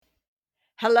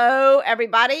Hello,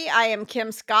 everybody. I am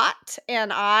Kim Scott,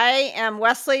 and I am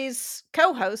Wesley's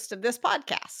co-host of this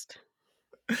podcast.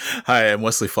 Hi, I'm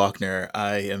Wesley Faulkner.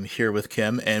 I am here with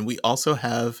Kim, and we also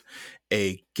have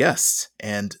a guest.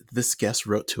 And this guest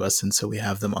wrote to us, and so we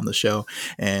have them on the show.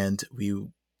 And we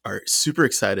are super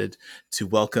excited to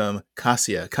welcome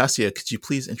Kasia. Kasia, could you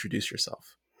please introduce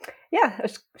yourself? Yeah,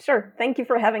 sure. Thank you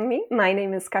for having me. My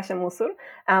name is Kasia Musur.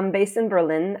 I'm based in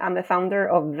Berlin. I'm a founder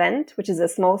of Vent, which is a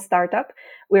small startup.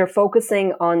 We're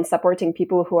focusing on supporting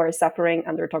people who are suffering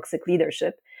under toxic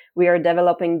leadership. We are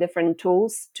developing different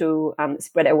tools to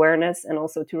spread awareness and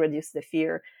also to reduce the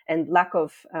fear and lack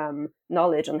of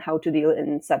knowledge on how to deal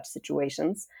in such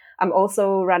situations. I'm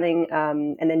also running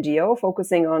an NGO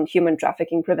focusing on human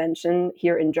trafficking prevention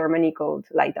here in Germany called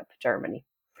Lightup Germany.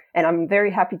 And I'm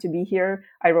very happy to be here.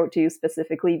 I wrote to you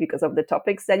specifically because of the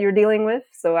topics that you're dealing with.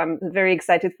 So I'm very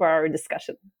excited for our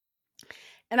discussion.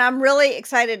 And I'm really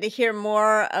excited to hear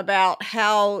more about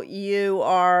how you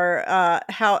are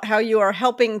how you are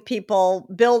helping people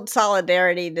build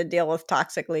solidarity to deal with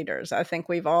toxic leaders. I think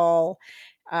we've all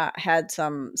had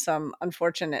some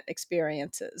unfortunate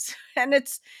experiences, and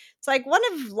it's like one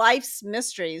of life's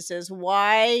mysteries is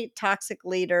why toxic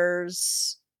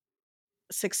leaders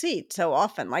succeed so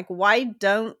often. Like, why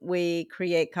don't we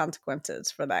create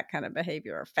consequences for that kind of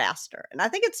behavior faster? And I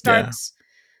think it starts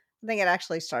I think it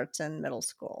actually starts in middle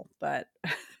school, but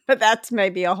but that's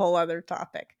maybe a whole other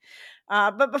topic.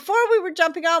 But before we were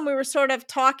jumping on, we were sort of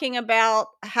talking about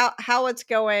how it's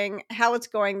going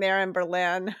there in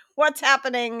Berlin. What's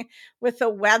happening with the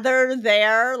weather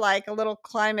there? Like a little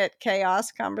climate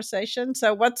chaos conversation.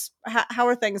 So how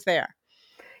are things there?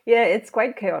 Yeah, it's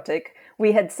quite chaotic.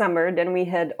 We had summer, then we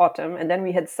had autumn, and then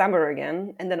we had summer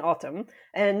again, and then autumn.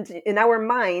 And in our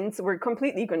minds, we're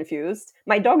completely confused.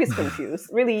 My dog is confused.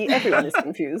 Really, everyone is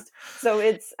confused. So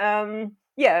it's, and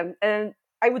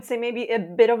I would say maybe a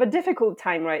bit of a difficult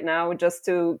time right now just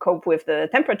to cope with the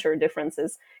temperature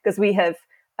differences because we have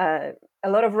a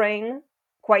lot of rain,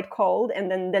 quite cold,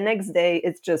 and then the next day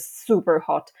it's just super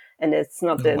hot, and it's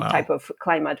not the type of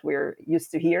climate we're used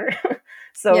to here.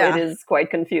 So it is quite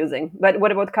confusing. But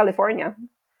what about California?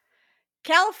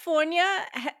 California,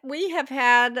 we have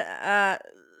had,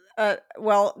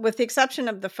 well, with the exception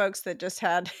of the folks that just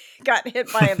got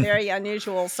hit by a very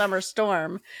unusual summer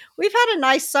storm, we've had a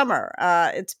nice summer.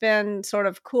 It's been sort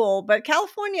of cool, but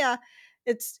California,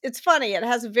 it's funny. It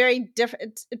has a very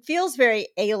different. It feels very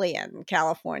alien,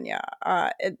 California,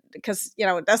 because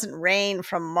it doesn't rain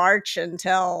from March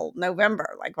until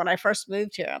November. Like when I first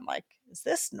moved here, I'm like, is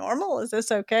this normal? Is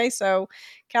this okay? So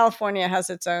California has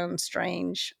its own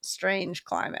strange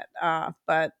climate.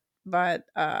 But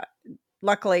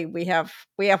luckily we have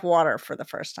water for the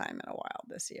first time in a while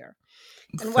this year.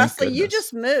 And Thank Wesley, goodness. you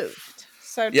just moved.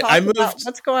 So Yeah, talk about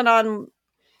what's going on.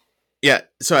 Yeah,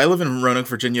 so I live in Roanoke,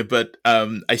 Virginia, but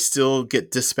I still get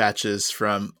dispatches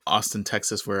from Austin,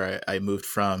 Texas, where I moved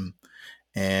from.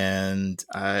 And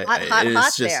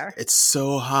Hot there. It's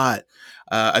so hot.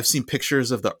 I've seen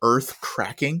pictures of the earth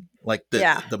cracking, like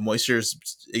the moisture's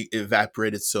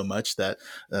evaporated so much that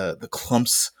the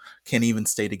clumps can't even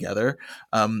stay together.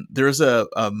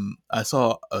 I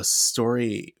saw a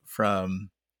story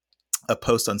from a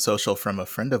post on social from a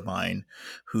friend of mine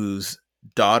whose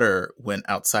daughter went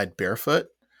outside barefoot,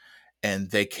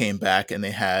 and they came back and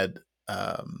they had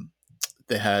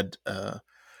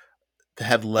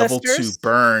level Blisters? 2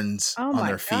 burns Oh on my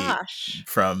their feet gosh.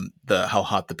 from how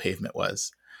hot the pavement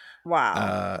was.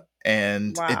 Wow.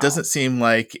 And it doesn't seem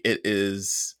like it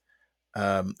is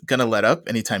gonna let up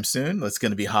anytime soon. It's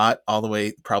gonna be hot all the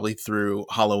way probably through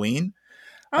Halloween.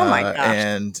 Oh my gosh.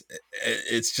 And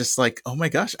it's just like, oh my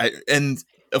gosh. And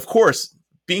of course,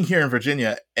 being here in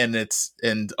Virginia and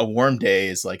a warm day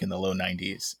is like in the low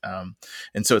 90s.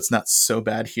 And so it's not so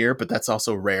bad here, but that's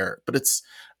also rare. But it's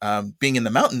being in the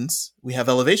mountains, we have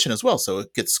elevation as well. So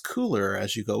it gets cooler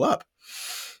as you go up.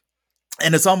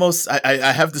 And it's almost,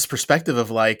 I have this perspective of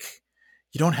like,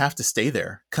 you don't have to stay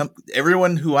there.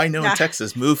 Everyone who I know in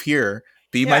Texas, move here,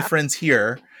 be my friends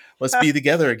here. Let's be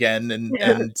together again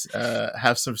and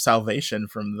have some salvation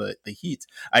from the heat.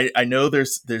 I know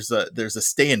there's a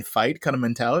stay and fight kind of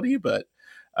mentality, but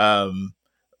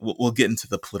we'll get into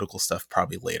the political stuff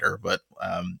probably later. But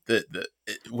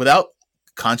without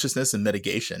consciousness and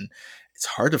mitigation, it's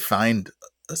hard to find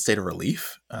a state of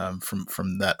relief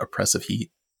from that oppressive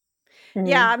heat.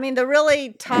 Yeah, I mean, the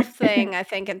really tough thing, I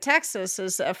think, in Texas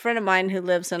is a friend of mine who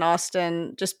lives in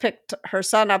Austin just picked her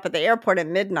son up at the airport at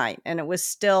midnight, and it was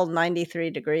still 93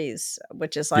 degrees,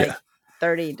 which is like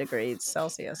 30 degrees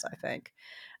Celsius, I think,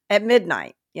 at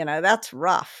midnight. That's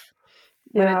rough.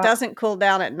 When it doesn't cool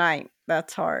down at night,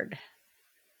 that's hard.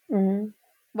 Mm-hmm.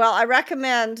 Well, I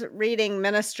recommend reading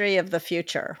Ministry of the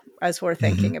Future as we're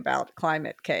thinking about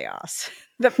climate chaos.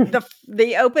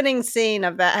 The opening scene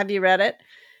of that, have you read it?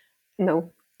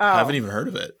 No. I haven't Oh. even heard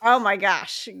of it. Oh my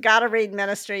gosh, gotta read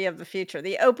Ministry of the Future.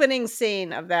 The opening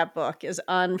scene of that book is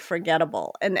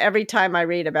unforgettable. And every time I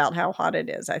read about how hot it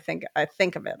is, I think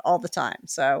of it all the time.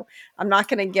 So I'm not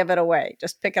gonna give it away.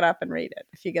 Just pick it up and read it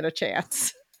if you get a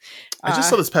chance. I just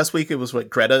saw this past week, it was what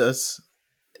Greta's,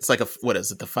 it's like what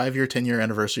is it, the 5-year, 10-year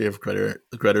anniversary of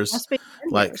Greta's, Must be 10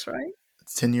 like years, right?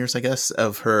 10 years, I guess,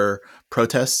 of her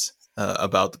protests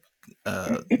about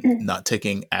not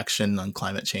taking action on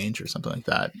climate change or something like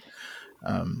that.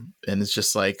 And it's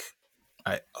just like,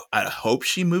 I hope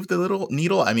she moved the little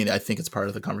needle. I mean, I think it's part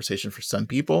of the conversation for some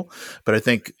people, but I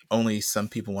think only some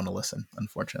people want to listen,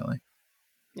 unfortunately.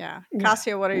 Yeah.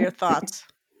 Kasia, what are your thoughts?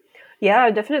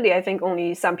 Yeah, definitely. I think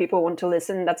only some people want to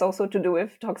listen. That's also to do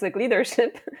with toxic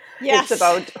leadership. Yes. It's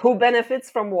about who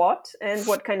benefits from what and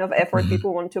what kind of effort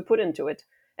people want to put into it.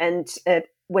 And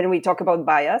when we talk about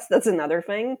bias, that's another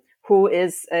thing. Who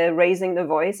is raising the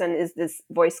voice, and is this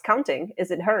voice counting?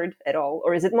 Is it heard at all,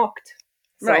 or is it mocked?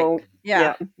 Right. So,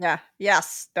 Yeah.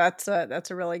 Yes. That's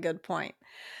a really good point.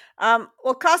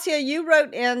 Well, Kasia, you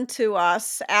wrote in to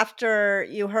us after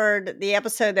you heard the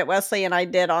episode that Wesley and I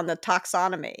did on the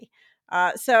taxonomy.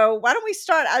 So why don't we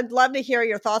start? I'd love to hear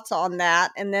your thoughts on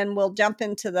that, and then we'll jump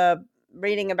into the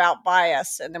reading about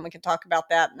bias, and then we can talk about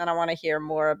that. And then I want to hear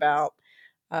more about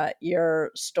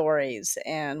your stories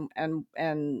and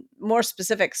more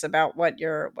specifics about what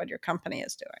your company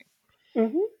is doing.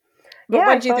 mm-hmm. But Yeah,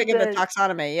 what I did you thought think of the that.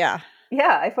 taxonomy? Yeah.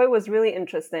 Yeah, I thought it was really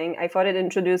interesting. I thought it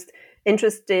introduced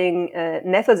interesting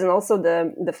methods, and also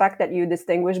the fact that you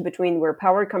distinguish between where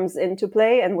power comes into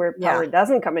play and where power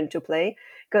doesn't come into play.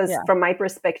 Because from my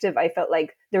perspective, I felt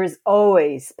like there is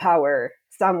always power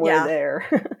somewhere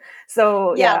there.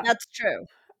 So yeah, that's true.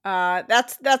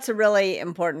 That's a really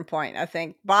important point. I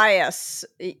think bias,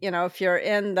 if you're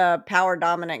in the power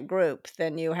dominant group,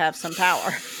 then you have some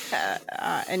power,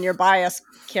 and your bias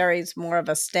carries more of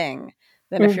a sting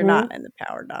than if you're not in the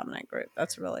power dominant group.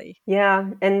 That's really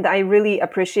and I really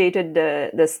appreciated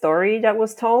the story that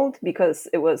was told, because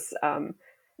it was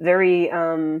very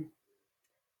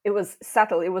it was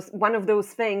subtle. It was one of those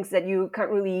things that you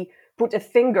can't really put a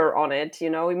finger on it.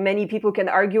 Many people can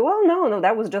argue, well, no,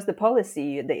 that was just the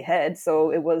policy they had,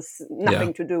 so it was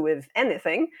nothing to do with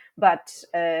anything. But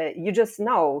you just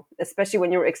know, especially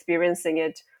when you're experiencing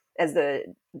it as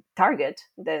the target,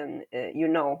 then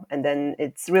and then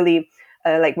it's really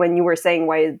like when you were saying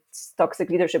why it's toxic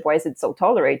leadership, why is it so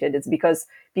tolerated? It's because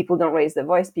people don't raise their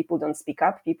voice, people don't speak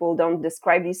up, people don't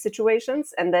describe these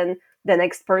situations, and then the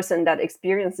next person that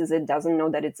experiences it doesn't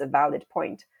know that it's a valid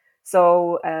point.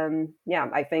 So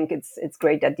I think it's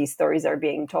great that these stories are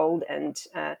being told, and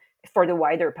for the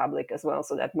wider public as well,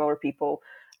 so that more people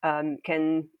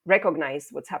can recognize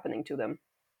what's happening to them.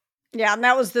 Yeah, and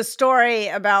that was the story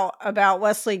about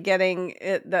Wesley getting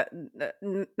it,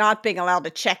 not being allowed to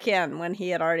check in when he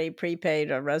had already prepaid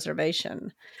a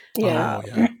reservation.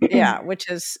 Which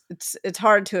is it's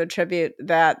hard to attribute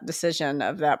that decision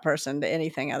of that person to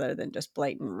anything other than just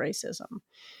blatant racism.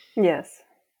 Yes.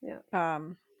 Yeah.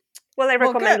 Well, I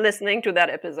recommend listening to that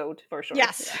episode for sure.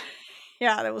 Yes.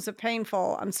 Yeah, that was a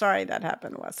painful. I'm sorry that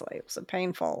happened, Wesley. It was a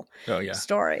painful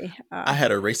story. I had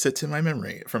to erase it from my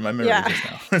memory just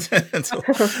now. So,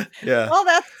 Well,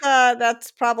 that's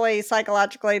probably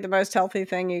psychologically the most healthy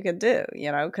thing you could do,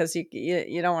 because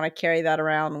you don't want to carry that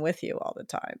around with you all the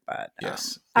time. But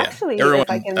actually, everyone, if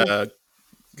I can,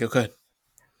 go ahead.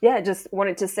 Yeah, I just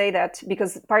wanted to say that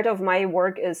because part of my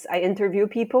work is I interview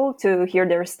people to hear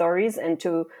their stories and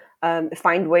to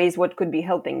find ways what could be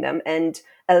helping them. And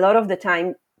a lot of the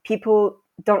time, people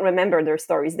don't remember their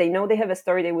stories. They know they have a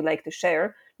story they would like to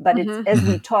share, but it's as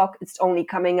we talk, it's only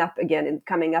coming up again and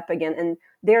coming up again. And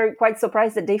they're quite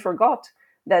surprised that they forgot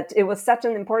that it was such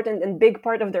an important and big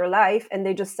part of their life, and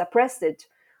they just suppressed it.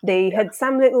 They had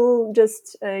some little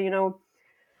just,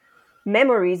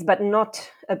 memories, but not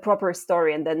a proper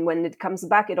story. And then when it comes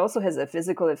back, it also has a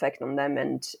physical effect on them,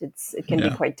 and it can be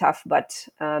quite tough. But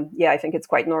I think it's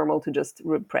quite normal to just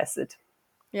repress it.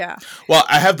 Yeah. Well,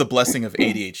 I have the blessing of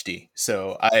ADHD,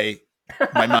 so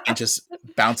my mind just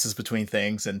bounces between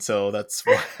things, and so that's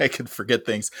why I can forget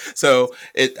things. So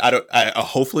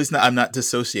hopefully it's not. I'm not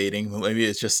dissociating. Maybe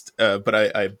it's just. But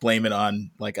I blame it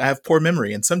on, like, I have poor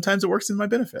memory, and sometimes it works in my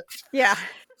benefit. Yeah.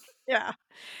 Yeah.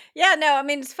 Yeah, no, I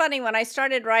mean, it's funny. When I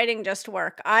started writing Just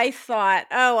Work, I thought,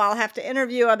 oh, I'll have to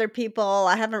interview other people.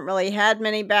 I haven't really had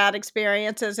many bad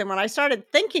experiences. And when I started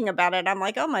thinking about it, I'm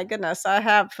like, oh my goodness, I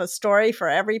have a story for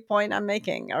every point I'm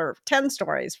making, or 10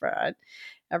 stories for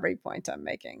every point I'm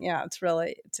making. Yeah,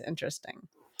 it's interesting.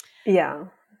 Yeah.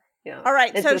 Yeah. All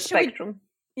right. It's So a should we? spectrum.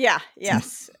 Yeah,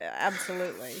 yes,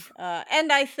 absolutely.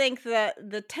 And I think that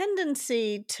the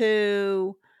tendency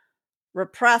to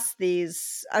repress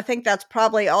these, I think that's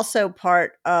probably also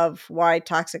part of why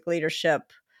toxic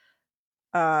leadership,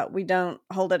 we don't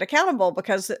hold it accountable,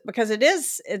 because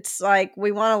it's like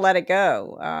we want to let it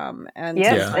go, and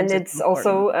Yes, Yeah. and sometimes it's it's important.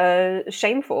 also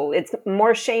shameful. It's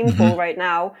more shameful Hmm. right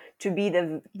now to be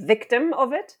the victim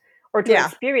of it or to Yeah.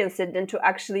 experience it than to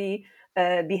actually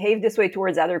behave this way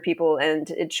towards other people. And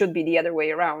it should be the other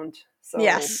way around. So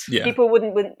Yes. Yeah. people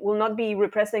will not be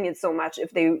repressing it so much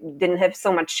if they didn't have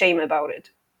so much shame about it.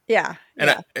 Yeah. And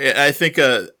Yeah. I think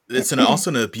it's also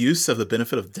an abuse of the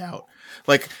benefit of doubt.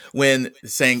 Like when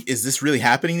saying, "Is this really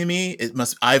happening to me?"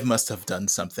 I must have done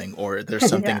something, or there's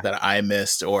something Yeah. that I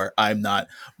missed, or I'm not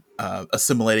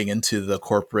assimilating into the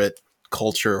corporate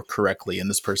culture correctly, and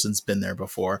this person's been there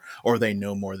before, or they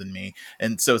know more than me,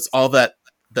 and so it's all that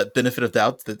benefit of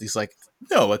doubt that he's like,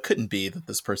 no, it couldn't be that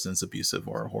this person's abusive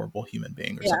or a horrible human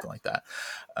being or Yeah. something like that.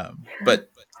 But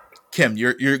Kim,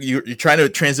 you're trying to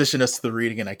transition us to the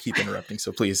reading, and I keep interrupting.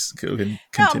 So please go and No,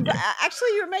 but continue.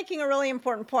 actually, you're making a really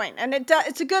important point, and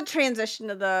it's a good transition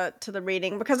to the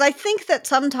reading, because I think that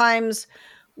sometimes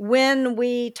when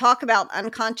we talk about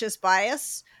unconscious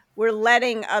bias, we're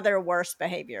letting other worse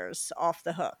behaviors off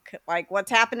the hook. Like,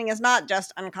 what's happening is not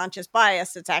just unconscious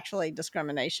bias; it's actually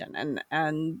discrimination,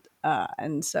 and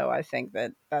so I think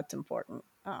that that's important.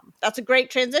 That's a great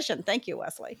transition. Thank you,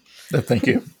 Wesley. No, thank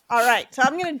you. All right, so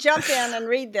I'm going to jump in and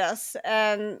read this.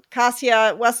 And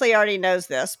Kasia, Wesley already knows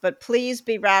this, but please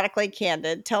be radically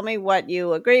candid. Tell me what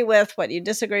you agree with, what you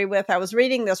disagree with. I was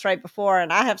reading this right before,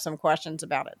 and I have some questions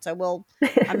about it. So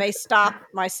I may stop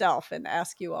myself and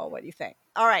ask you all what you think.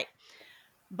 All right,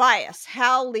 bias,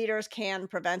 how leaders can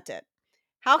prevent it.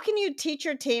 How can you teach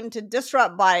your team to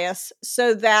disrupt bias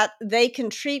so that they can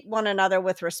treat one another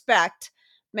with respect,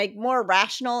 make more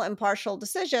rational, impartial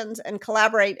decisions, and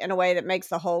collaborate in a way that makes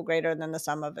the whole greater than the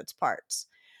sum of its parts?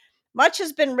 Much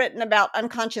has been written about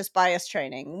unconscious bias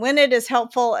training, when it is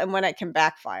helpful and when it can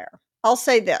backfire. I'll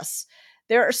say this: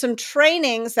 there are some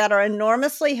trainings that are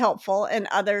enormously helpful and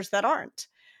others that aren't.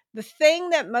 The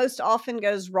thing that most often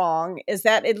goes wrong is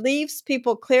that it leaves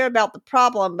people clear about the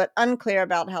problem, but unclear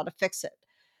about how to fix it.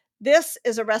 This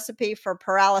is a recipe for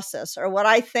paralysis, or what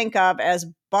I think of as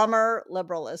bummer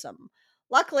liberalism.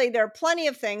 Luckily, there are plenty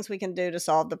of things we can do to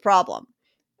solve the problem.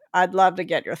 I'd love to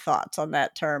get your thoughts on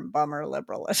that term, bummer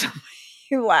liberalism.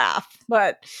 You laugh,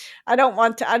 but I don't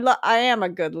want to. I am a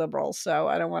good liberal, so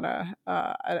I don't want to.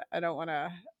 I don't want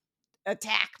to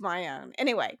attack my own.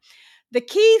 Anyway, the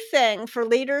key thing for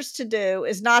leaders to do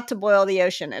is not to boil the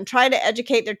ocean and try to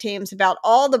educate their teams about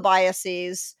all the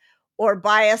biases, or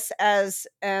bias as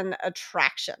an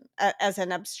attraction, as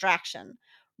an abstraction.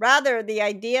 Rather, the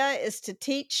idea is to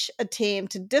teach a team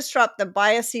to disrupt the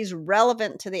biases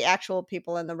relevant to the actual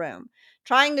people in the room.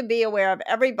 Trying to be aware of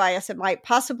every bias it might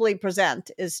possibly present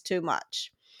is too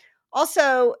much.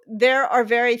 Also, there are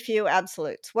very few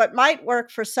absolutes. What might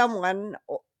work for someone,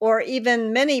 or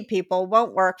even many people,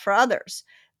 won't work for others.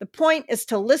 The point is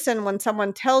to listen when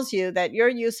someone tells you that your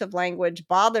use of language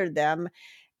bothered them,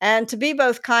 and to be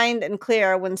both kind and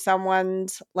clear when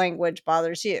someone's language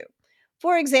bothers you.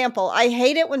 For example, I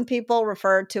hate it when people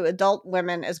refer to adult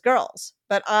women as girls,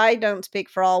 but I don't speak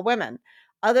for all women.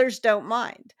 Others don't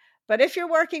mind. But if you're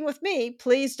working with me,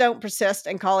 please don't persist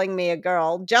in calling me a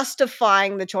girl,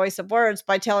 justifying the choice of words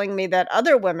by telling me that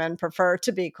other women prefer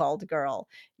to be called girl.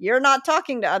 You're not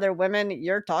talking to other women,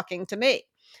 you're talking to me.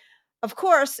 Of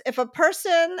course, if a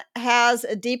person has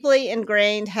a deeply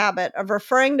ingrained habit of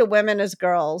referring to women as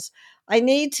girls, I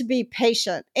need to be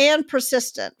patient and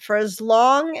persistent for as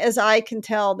long as I can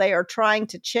tell they are trying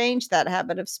to change that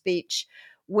habit of speech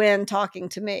when talking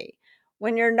to me.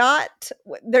 When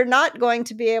they're not going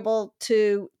to be able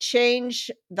to change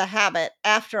the habit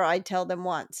after I tell them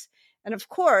once. And of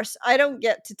course, I don't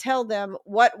get to tell them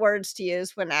what words to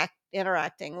use when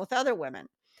interacting with other women.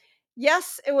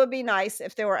 Yes, it would be nice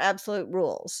if there were absolute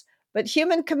rules, but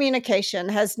human communication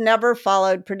has never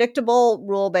followed predictable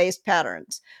rule based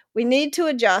patterns. We need to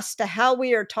adjust to how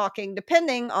we are talking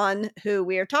depending on who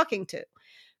we are talking to.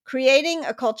 Creating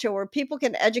a culture where people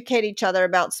can educate each other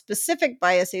about specific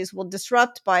biases will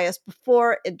disrupt bias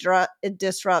before it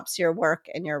disrupts your work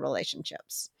and your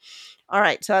relationships. All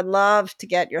right, so I'd love to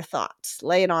get your thoughts.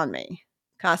 Lay it on me.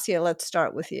 Kasia, let's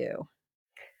start with you.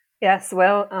 Yes,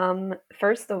 well,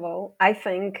 first of all, I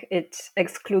think it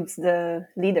excludes the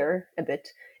leader a bit.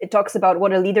 It talks about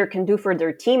what a leader can do for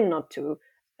their team not to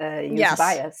use Yes.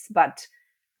 bias, but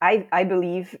I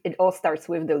believe it all starts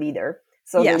with the leader.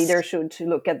 So the Yes. leader should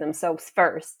look at themselves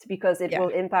first, because it Yeah. will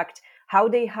impact how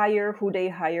they hire, who they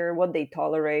hire, what they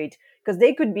tolerate, because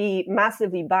they could be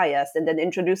massively biased and then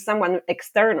introduce someone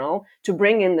external to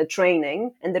bring in the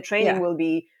training, and the training Yeah. will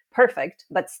be perfect,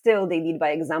 but still they lead by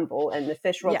example, and the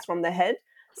fish Yeah. rots from the head.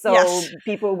 So Yes.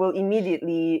 people will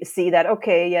immediately see that,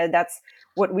 okay, yeah, that's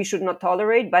what we should not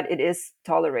tolerate, but it is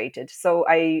tolerated. So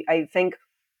I think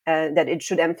that it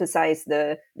should emphasize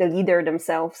the leader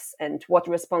themselves and what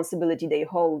responsibility they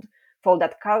hold for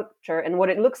that culture and what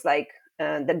it looks like,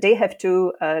 that they have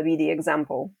to be the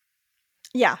example.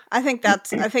 Yeah, I think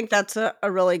that's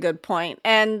a really good point.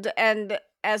 And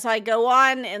as I go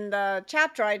on in the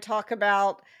chapter, I talk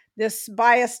about this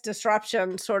bias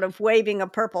disruption sort of waving a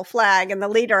purple flag, and the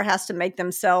leader has to make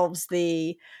themselves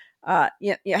the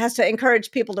has to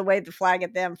encourage people to wave the flag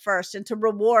at them first and to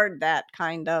reward that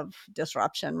kind of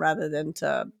disruption rather than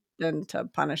to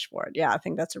punish for it. Yeah, I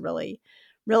think that's a really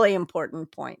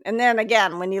important point. And then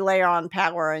again, when you layer on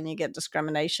power and you get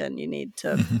discrimination, you need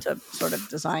to sort of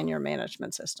design your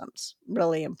management systems.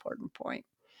 Really important point.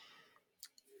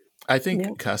 I Yeah.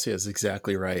 think Kasia is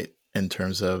exactly right in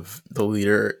terms of the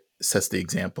leader sets the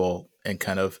example and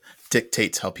kind of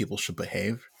dictates how people should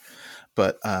behave.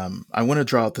 But I want to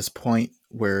draw out this point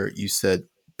where you said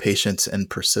patience and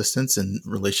persistence in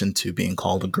relation to being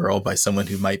called a girl by someone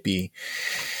who might be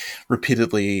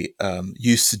repeatedly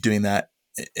used to doing that.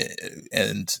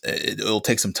 And it'll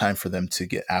take some time for them to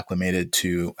get acclimated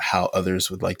to how others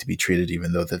would like to be treated,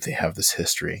 even though that they have this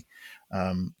history.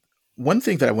 One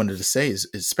thing that I wanted to say is,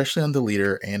 especially on the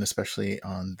leader and especially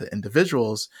on the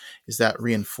individuals, is that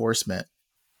reinforcement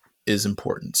is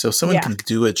important. So someone Yeah. can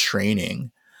do a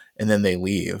training and then they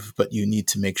leave, but you need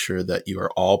to make sure that you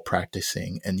are all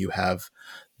practicing and you have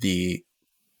the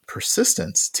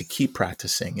persistence to keep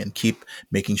practicing and keep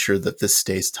making sure that this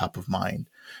stays top of mind.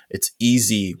 It's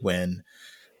easy when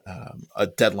a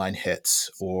deadline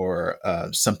hits or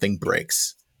something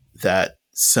breaks that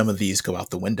some of these go out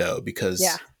the window Yeah.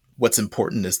 because what's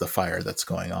important is the fire that's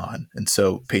going on. And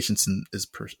so patience is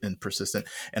persistent.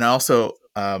 And I also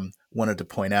wanted to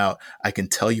point out, I can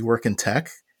tell you work in tech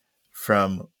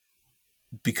from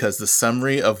because the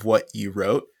summary of what you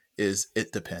wrote is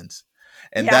it depends.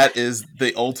 And Yeah. that is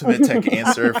the ultimate tech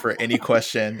answer for any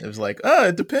question. It was like, oh,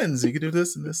 it depends. You can do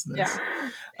this and this and this.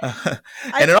 Yeah.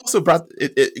 And it also brought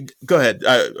it go ahead.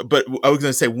 But I was going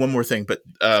to say one more thing, but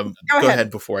Go go ahead.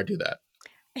 ahead before I do that.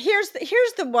 Here's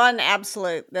the one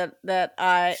absolute that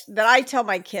I tell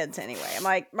my kids anyway. I'm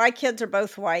like, my kids are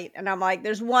both white, and I'm like,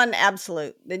 there's one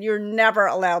absolute that you're never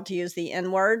allowed to use the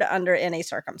N word under any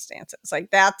circumstances. Like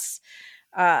that's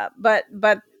but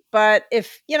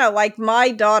if like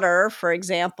my daughter, for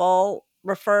example,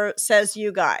 says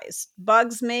you guys,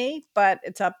 bugs me, but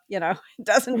it's up, it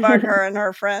doesn't bug her and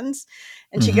her friends.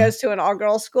 And she goes to an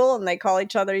all-girls school and they call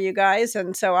each other you guys,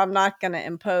 and so I'm not going to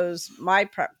impose my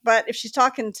but if she's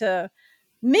talking to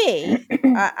me,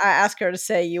 I ask her to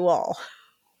say you all.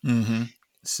 Mm-hmm.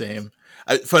 Same.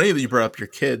 Funny that you brought up your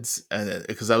kids,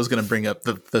 because I was going to bring up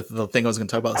the thing I was going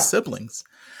to talk about, siblings.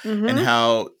 And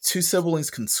how two siblings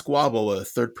can squabble when a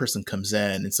third person comes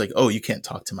in. It's like, oh, you can't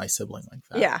talk to my sibling like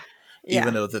that. Yeah.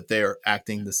 Even though that they're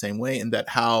acting the same way. And that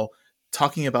how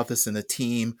talking about this in a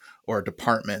team or a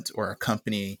department or a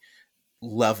company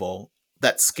level,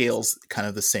 that scales kind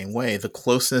of the same way. The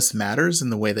closeness matters in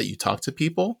the way that you talk to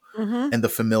people and the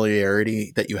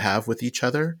familiarity that you have with each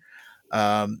other.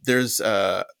 There's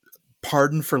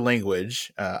pardon for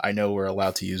language. I know we're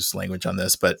allowed to use language on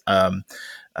this, but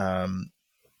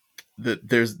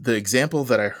there's the example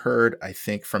that I heard, I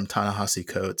think, from Ta-Nehisi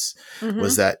Coates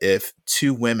was that if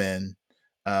two women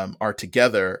are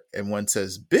together and one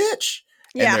says bitch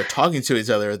and they're talking to each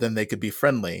other, then they could be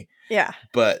friendly. Yeah.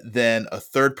 But then a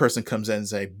third person comes in and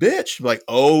say bitch, like,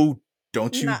 oh,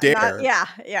 don't you dare. Yeah.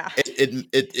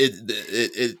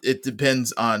 It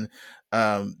depends on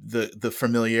the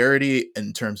familiarity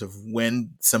in terms of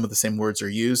when some of the same words are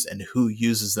used and who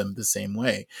uses them the same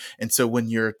way. And so when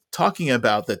you're talking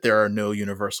about that there are no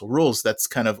universal rules, that's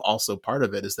kind of also part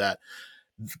of it, is that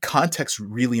context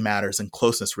really matters and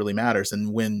closeness really matters.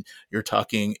 And when you're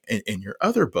talking in your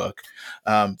other book,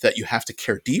 that you have to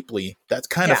care deeply, that's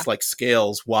kind of like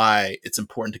scales why it's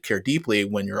important to care deeply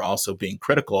when you're also being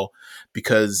critical,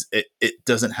 because it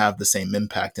doesn't have the same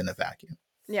impact in a vacuum.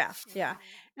 Yeah.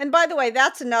 And by the way,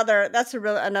 that's another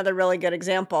really good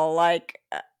example. Like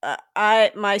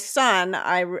my son,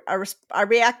 I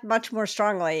react much more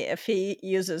strongly if he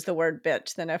uses the word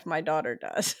bitch than if my daughter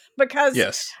does, because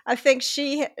Yes. I think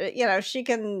she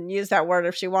can use that word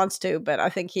if she wants to, but I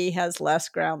think he has less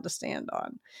ground to stand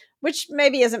on, which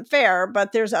maybe isn't fair,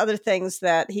 but there's other things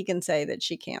that he can say that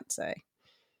she can't say.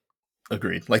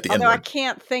 Agreed. Like the Although I N-word.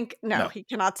 can't think, no, No. he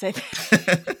cannot say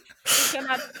that. He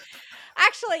cannot.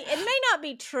 Actually, it may not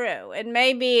be true. It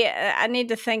may be, I need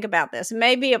to think about this. It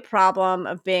may be a problem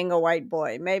of being a white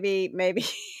boy. Maybe,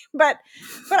 but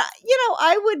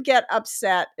I would get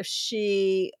upset if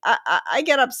I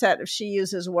get upset if she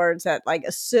uses words that like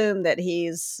assume that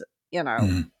he's,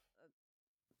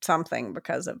 something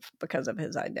because of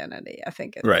his identity. Right. I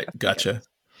think Gotcha.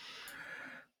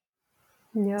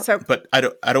 Yeah. so. But I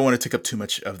don't want to take up too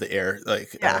much of the air.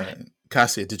 Like, Yeah.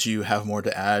 Kasia, did you have more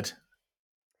to add?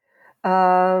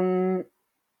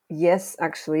 Yes,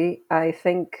 actually, I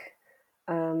think.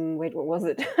 Wait, what was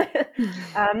it?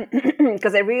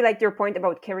 Because I really liked your point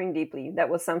about caring deeply. That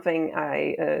was something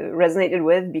I resonated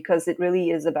with, because it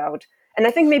really is about, and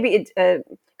I think maybe it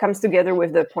comes together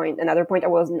with another point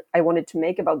I wanted to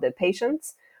make about the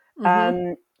patients,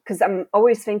 because I'm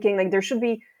always thinking like there should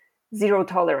be zero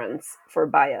tolerance for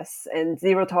bias and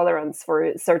zero tolerance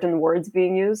for certain words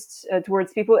being used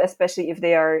towards people, especially if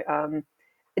they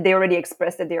already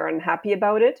expressed that they are unhappy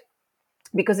about it,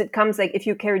 because it comes like if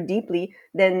you care deeply,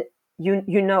 then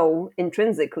you know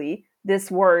intrinsically this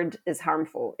word is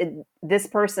harmful. This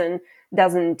person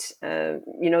doesn't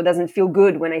feel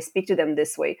good when I speak to them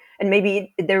this way, and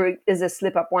maybe there is a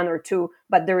slip up, one or two,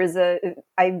 but there is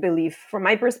I believe from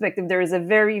my perspective there is a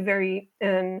very very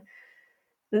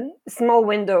small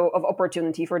window of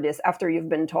opportunity for this after you've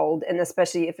been told, and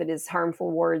especially if it is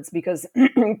harmful words, because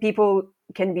people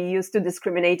can be used to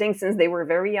discriminating since they were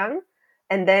very young,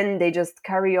 and then they just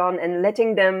carry on, and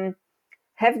letting them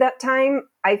have that time,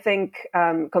 I think,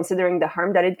 considering the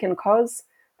harm that it can cause,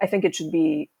 I think it should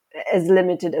be as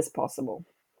limited as possible.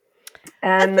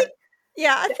 I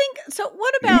think so.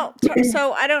 What about,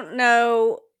 so I don't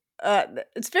know,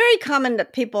 it's very common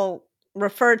that people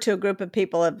refer to a group of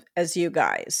people as you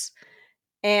guys.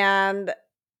 And,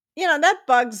 that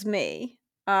bugs me.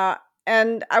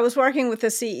 And I was working with the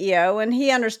CEO and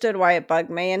he understood why it bugged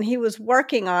me and he was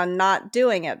working on not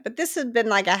doing it. But this had been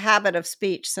like a habit of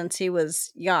speech since he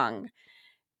was young.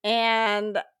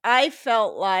 And I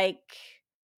felt like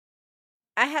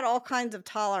I had all kinds of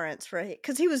tolerance for it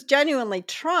because he was genuinely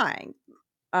trying,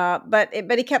 but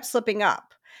he kept slipping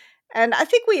up. And I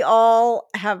think we all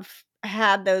have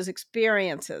had those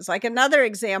experiences. Like another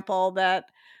example that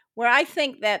where I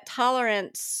think that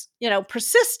tolerance,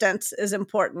 persistence is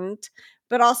important,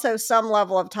 but also some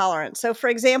level of tolerance. So, for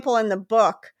example, in the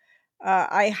book,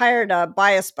 I hired a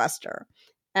bias buster,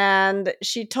 and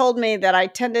she told me that I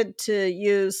tended to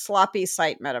use sloppy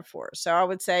sight metaphors. So I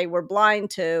would say we're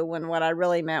blind to when what I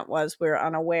really meant was we're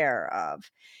unaware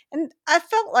of. And I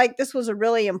felt like this was a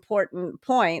really important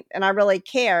point, and I really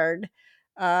cared.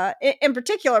 In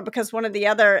particular, because one of the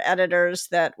other editors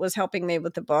that was helping me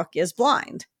with the book is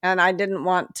blind, and I didn't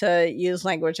want to use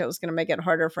language that was going to make it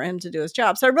harder for him to do his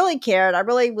job. So I really cared. I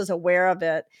really was aware of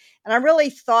it, and I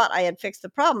really thought I had fixed the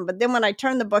problem. But then when I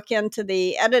turned the book into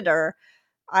the editor,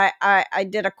 I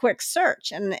did a quick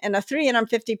search, and in a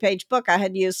 350-page book, I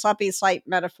had used sloppy sight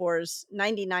metaphors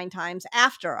 99 times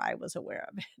after I was aware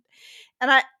of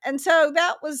it. And so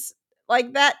that was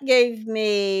like, that gave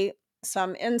me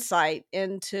some insight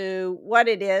into what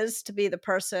it is to be the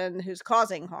person who's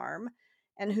causing harm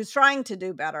and who's trying to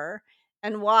do better,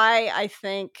 and why I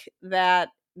think that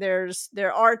there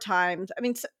are times, I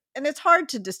mean, and it's hard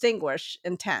to distinguish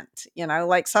intent,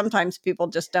 like sometimes people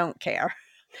just don't care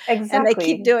and they keep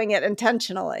Exactly. doing it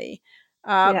intentionally.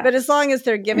 Yeah. But as long as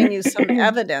they're giving you some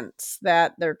evidence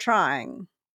that they're trying,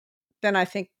 then I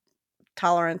think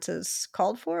tolerance is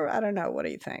called for. I don't know. What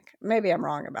do you think? Maybe I'm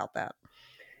wrong about that.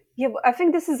 Yeah, I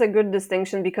think this is a good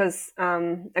distinction because,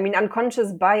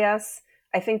 unconscious bias,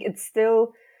 I think it's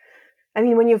still,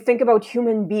 when you think about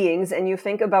human beings and you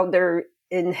think about their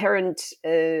inherent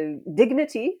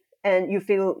dignity, and you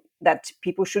feel that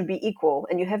people should be equal,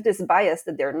 and you have this bias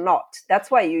that they're not. That's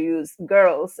why you use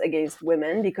girls against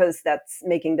women, because that's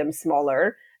making them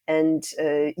smaller and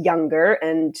younger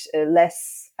and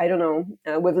less, I don't know,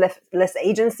 with less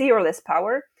agency or less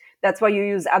power. That's why you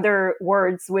use other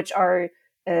words which are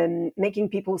making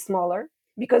people smaller,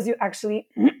 because you actually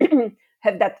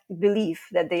have that belief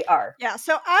that they are. Yeah.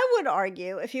 So I would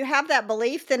argue if you have that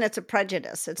belief, then it's a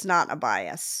prejudice. It's not a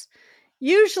bias.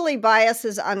 Usually bias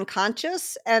is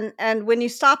unconscious. And when you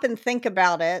stop and think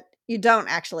about it, you don't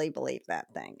actually believe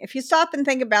that thing. If you stop and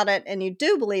think about it and you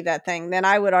do believe that thing, then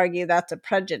I would argue that's a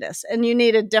prejudice, and you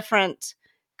need a different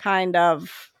kind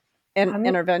of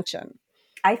intervention.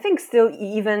 I think still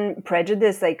even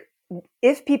prejudice, like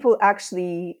if people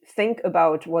actually think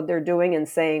about what they're doing and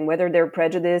saying, whether they're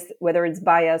prejudiced, whether it's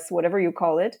bias, whatever you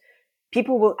call it,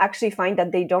 people will actually find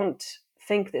that they don't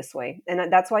think this way. And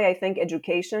that's why I think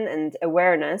education and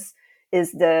awareness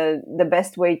is the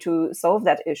best way to solve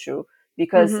that issue.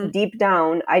 Because deep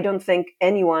down, I don't think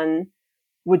anyone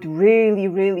would really,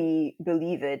 really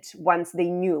believe it once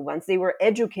they were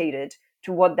educated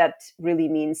to what that really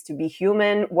means to be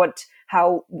human,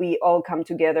 how we all come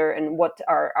together and what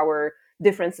are our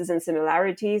differences and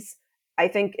similarities. I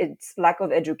think it's lack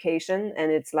of education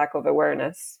and it's lack of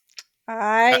awareness.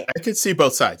 I could see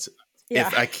both sides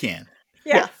if I can.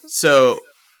 Yeah. So,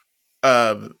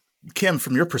 Kim,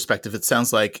 from your perspective, it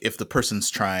sounds like if the person's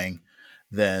trying,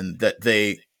 then that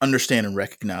they understand and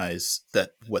recognize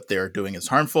that what they're doing is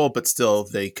harmful, but still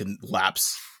they can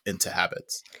lapse into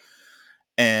habits.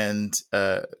 And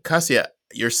Kasia,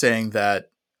 you're saying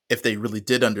that if they really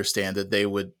did understand it, they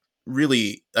would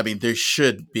really, I mean, they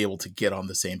should be able to get on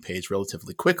the same page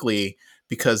relatively quickly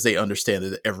because they understand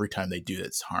that every time they do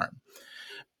it's harm.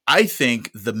 I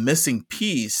think the missing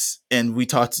piece, and we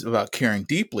talked about caring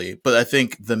deeply, but I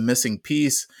think the missing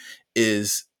piece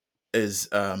is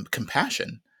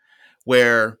compassion,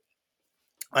 where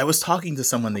I was talking to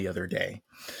someone the other day,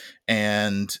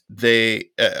 and they're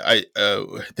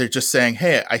just saying,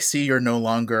 "Hey, I see you're no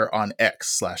longer on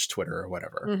X/Twitter or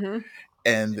whatever,"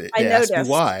 and they asked me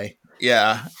why.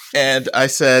 Yeah, and I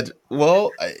said,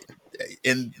 "Well,"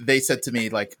 and they said to me,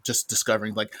 like, just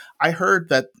discovering, like, I heard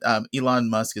that Elon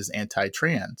Musk is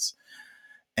anti-trans,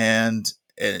 and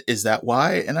is that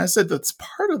why? And I said that's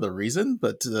part of the reason,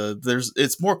 but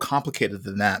it's more complicated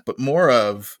than that. But more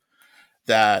of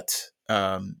that,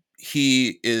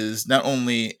 he is not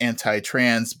only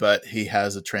anti-trans, but he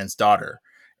has a trans daughter.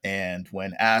 And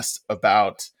when asked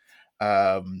about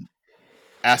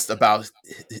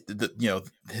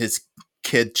his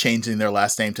kid changing their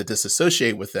last name to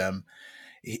disassociate with them,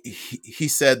 he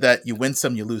said that you win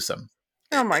some, you lose some.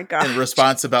 Oh my God! In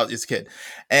response about his kid,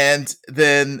 and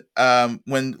then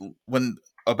when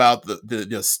about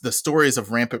the stories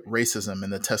of rampant racism in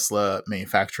the Tesla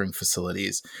manufacturing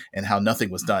facilities and how nothing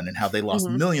was done and how they lost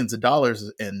millions of dollars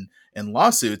in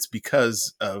lawsuits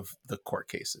because of the court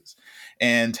cases,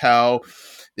 and how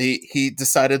he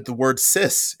decided the word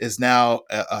cis is now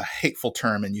a hateful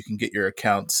term and you can get your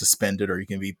account suspended or you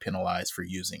can be penalized for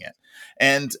using it.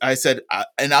 And I said,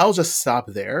 and I'll just stop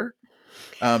there.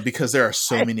 Because there are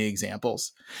so many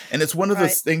examples. And it's one of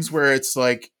those things where it's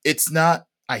like, it's not,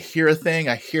 I hear a thing,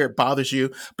 I hear it bothers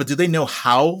you, but do they know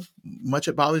how much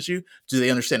it bothers you? Do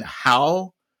they understand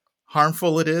how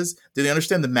harmful it is? Do they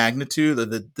understand the magnitude or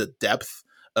the depth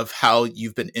of how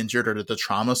you've been injured or the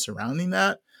trauma surrounding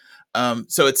that?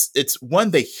 So it's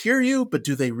one, they hear you, but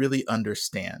do they really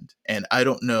understand? And I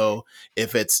don't know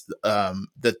if it's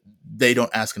that they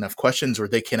don't ask enough questions or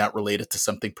they cannot relate it to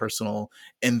something personal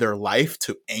in their life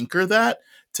to anchor that,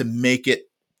 to make it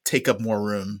take up more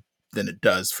room than it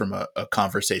does from a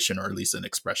conversation or at least an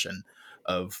expression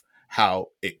of how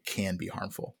it can be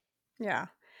harmful. Yeah.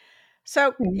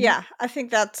 So yeah, I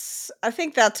think that's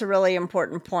a really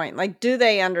important point. Like, do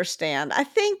they understand? I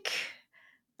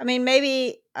mean,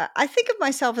 maybe I think of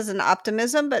myself as an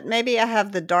optimism, but maybe I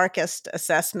have the darkest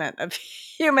assessment of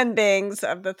human beings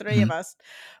of the three of us,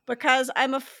 because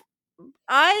Kasia,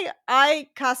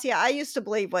 I used to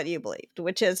believe what you believed,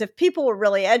 which is if people were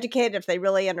really educated, if they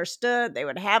really understood, they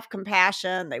would have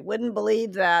compassion. They wouldn't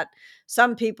believe that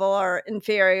some people are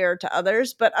inferior to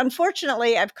others. But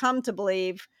unfortunately, I've come to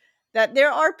believe that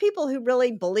there are people who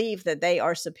really believe that they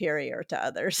are superior to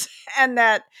others, and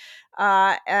that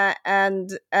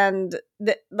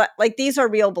like these are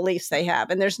real beliefs they have,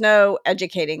 and there's no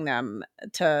educating them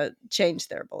to change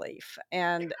their belief,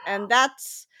 and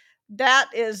that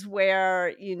is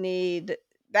where you need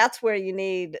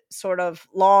sort of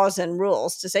laws and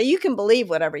rules to say you can believe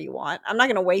whatever you want. I'm not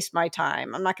going to waste my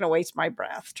time. I'm not going to waste my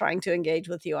breath trying to engage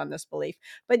with you on this belief,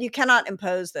 but you cannot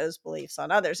impose those beliefs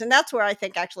on others. And that's where I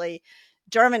think actually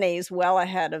Germany is well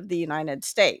ahead of the United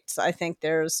States. I think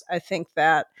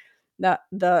that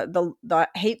the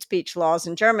hate speech laws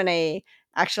in Germany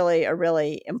actually are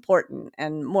really important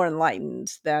and more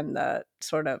enlightened than the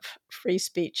sort of free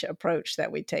speech approach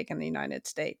that we take in the United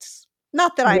States.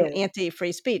 Not that I'm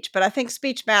anti-free speech, but I think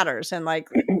speech matters. And like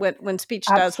when speech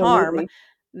does harm,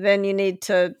 then you need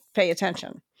to pay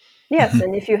attention. Yes,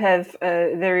 and if you have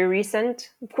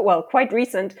quite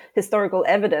recent historical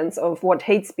evidence of what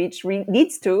hate speech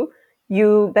leads to,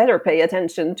 you better pay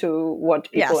attention to what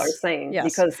people are Yes. saying, Yes.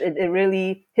 because it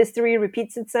really, history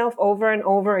repeats itself over and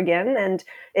over again. And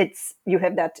you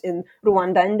have that in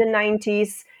Rwanda in the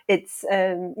 90s. It's,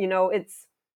 it's,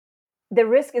 the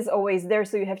risk is always there.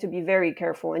 So you have to be very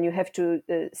careful, and you have to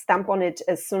stamp on it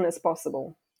as soon as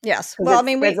possible, Yes. because Well, I it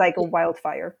mean, spreads like a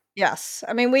wildfire. yes.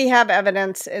 I mean, we have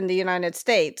evidence in the United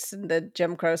States, in the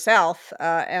Jim Crow South,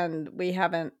 and we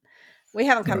haven't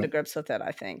come to grips with it,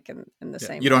 I think, in the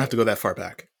same You don't way. have to go that far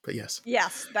back, but yes.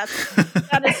 Yes, that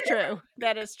is true.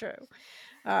 That is true.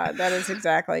 That is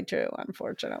exactly true,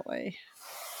 unfortunately.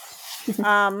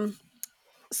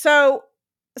 So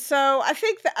I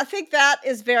think that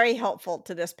is very helpful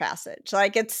to this passage.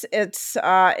 Like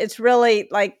it's really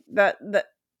like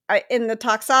in the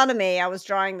taxonomy, I was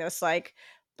drawing this like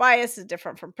bias is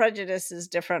different from prejudice, is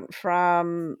different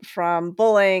from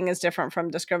bullying, is different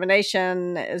from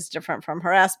discrimination, is different from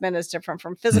harassment, is different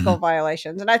from physical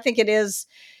violations. And I think it is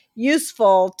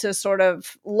useful to sort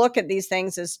of look at these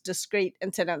things as discrete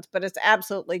incidents, but it's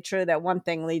absolutely true that one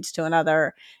thing leads to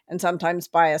another, and sometimes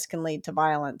bias can lead to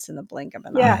violence in the blink of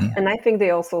an eye. And I think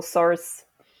they also source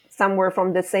somewhere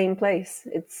from the same place.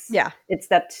 It's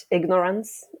that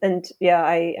ignorance. And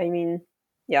I mean,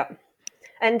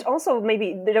 and also,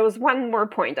 maybe there was one more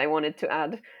point I wanted to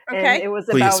add, and it was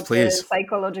about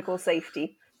psychological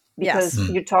safety, because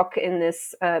you talk in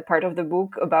this part of the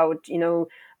book about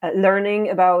learning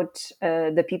about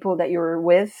the people that you're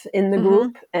with in the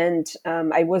group. And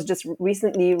I was just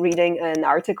recently reading an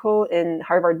article in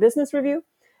Harvard Business Review,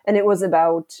 and it was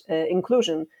about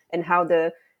inclusion, and how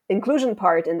the inclusion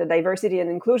part and the diversity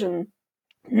and inclusion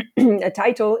a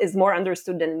title is more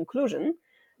understood than inclusion.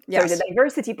 Sorry, the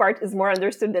diversity part is more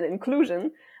understood than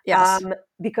inclusion,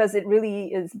 because it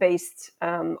really is based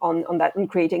on that, in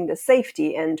creating the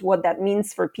safety. And what that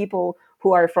means for people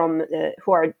who are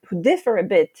who differ a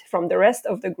bit from the rest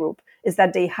of the group is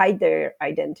that they hide their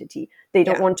identity. They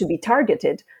don't want to be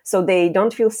targeted, so they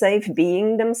don't feel safe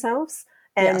being themselves.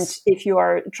 And if you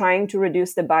are trying to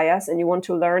reduce the bias and you want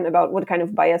to learn about what kind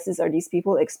of biases are these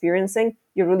people experiencing,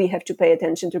 you really have to pay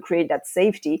attention to create that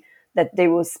safety, that they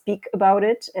will speak about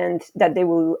it, and that they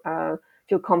will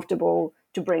feel comfortable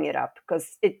to bring it up.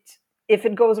 Because if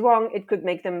it goes wrong, it could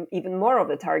make them even more of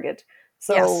a target.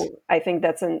 So I think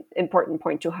that's an important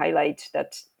point to highlight,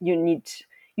 that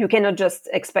you cannot just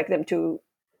expect them to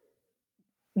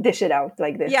dish it out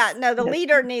like this. The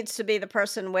leader needs to be the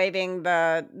person waving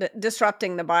the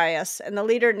disrupting the bias, and the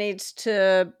leader needs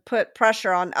to put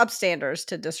pressure on upstanders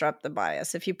to disrupt the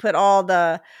bias. If you put all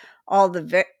the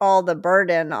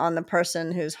burden on the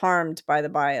person who's harmed by the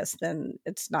bias, then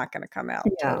it's not going to come out.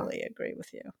 Totally agree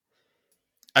with you.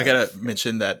 I gotta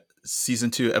mention that season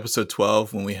 2, episode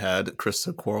 12, when we had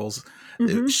Krista Quarles,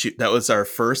 that was our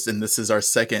first, and this is our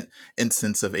second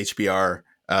instance of HBR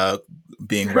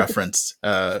being referenced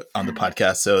on the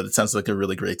podcast. So it sounds like a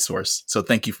really great source. So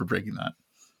thank you for bringing that.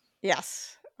 Yes.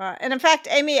 And in fact,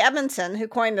 Amy Edmondson, who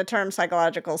coined the term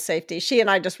psychological safety, she and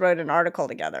I just wrote an article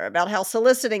together about how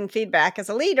soliciting feedback as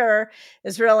a leader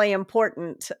is really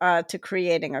important to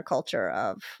creating a culture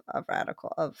of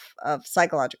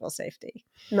psychological safety.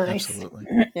 Nice. Absolutely.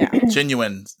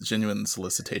 Genuine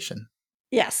solicitation.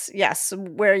 Yes,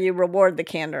 where you reward the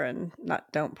candor and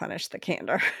don't punish the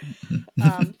candor.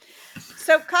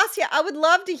 So, Kasia, I would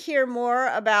love to hear more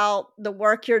about the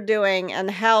work you're doing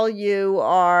and how you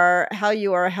are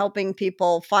helping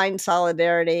people find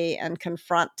solidarity and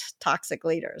confront toxic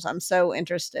leaders. I'm so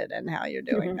interested in how you're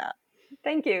doing that.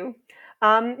 Thank you.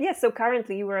 So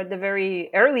currently we're at the very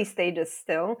early stages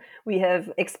still. We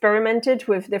have experimented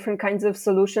with different kinds of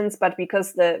solutions, but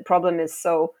because the problem is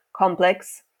so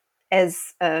complex,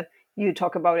 as you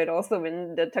talk about it also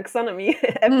in the taxonomy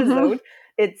episode,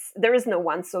 there is no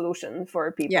one solution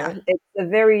for people. It's a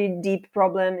very deep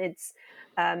problem. It's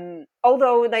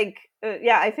although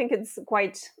I think it's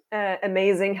quite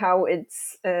amazing how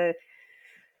it's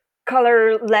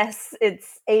colorless,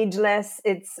 it's ageless,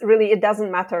 it doesn't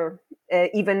matter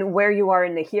even where you are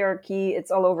in the hierarchy.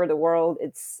 It's all over the world,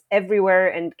 it's everywhere,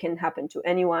 and can happen to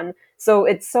anyone. So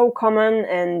it's so common,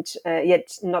 and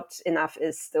yet not enough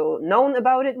is still known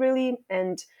about it, really.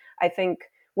 And I think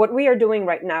what we are doing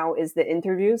right now is the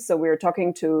interviews. So we're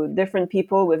talking to different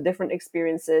people with different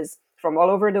experiences from all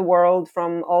over the world,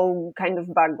 from all kind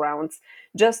of backgrounds,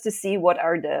 just to see what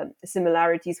are the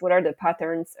similarities, what are the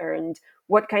patterns, and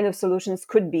what kind of solutions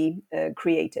could be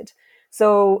created.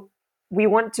 So we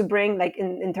want to bring, like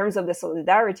in terms of the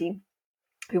solidarity,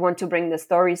 we want to bring the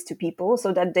stories to people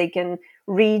so that they can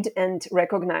read and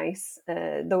recognize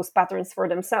those patterns for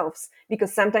themselves.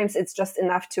 Because sometimes it's just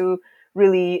enough to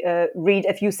really read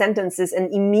a few sentences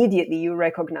and immediately you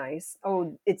recognize,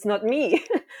 oh, it's not me.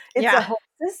 It's a whole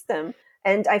system.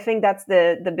 And I think that's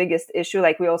the biggest issue.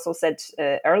 Like we also said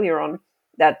earlier on,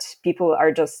 that people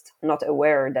are just not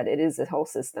aware that it is a whole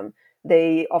system.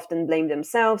 They often blame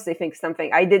themselves. They think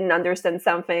something, I didn't understand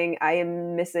something, I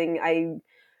am missing,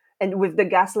 and with the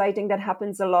gaslighting that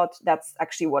happens a lot, that's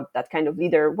actually what that kind of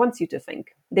leader wants you to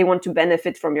think. They want to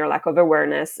benefit from your lack of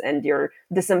awareness and your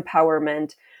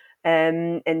disempowerment,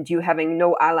 and you having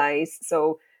no allies.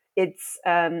 So it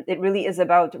really is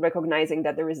about recognizing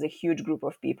that there is a huge group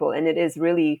of people, and it is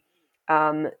really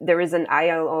there is an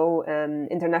ILO,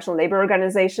 International Labor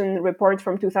Organization report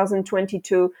from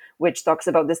 2022, which talks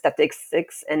about the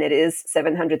statistics, and it is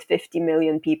 750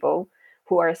 million people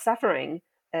who are suffering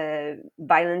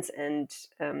violence and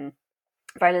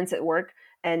violence at work,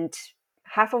 and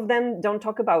half of them don't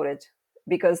talk about it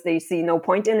because they see no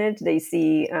point in it. They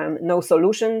see no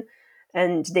solution,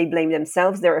 and they blame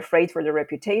themselves. They're afraid for their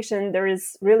reputation. There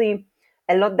is really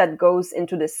a lot that goes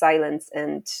into the silence,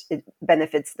 and it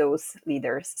benefits those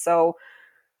leaders. So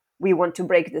we want to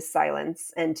break this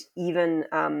silence, and even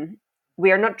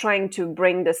we are not trying to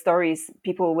bring the stories,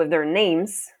 people with their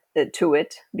names, to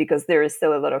it, because there is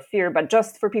still a lot of fear, but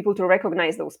just for people to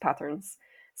recognize those patterns.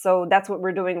 So that's what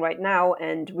we're doing right now,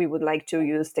 and we would like to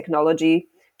use technology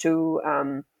to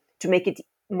make it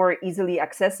more easily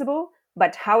accessible.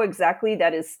 But how exactly,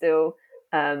 that is still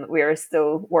we are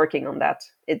still working on that.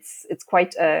 It's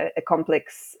quite a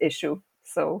complex issue.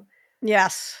 So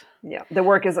Yes. yeah, the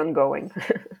work is ongoing.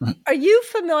 Are you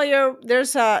familiar?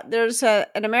 There's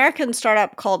an American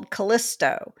startup called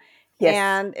Callisto, Yes.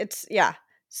 and it's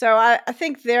So I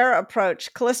think their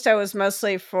approach, Callisto, is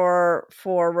mostly for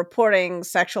reporting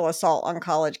sexual assault on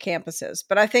college campuses.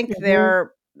 But I think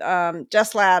their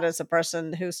Jess Ladd is a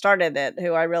person who started it,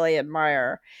 who I really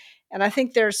admire, and I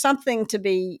think there's something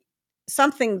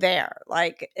there.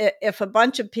 Like if a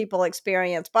bunch of people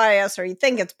experience bias, or you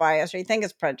think it's bias, or you think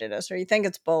it's prejudice, or you think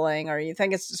it's bullying, or you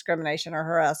think it's discrimination or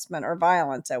harassment or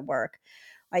violence at work,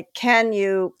 like can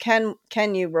you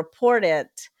report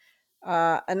it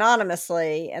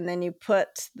anonymously, and then you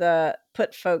put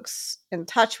folks in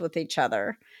touch with each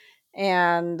other,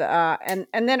 and then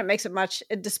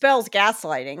it dispels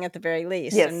gaslighting at the very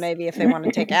least. Yes. And maybe if they want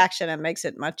to take action, it makes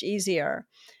it much easier.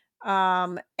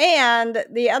 And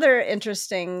the other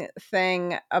interesting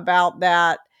thing about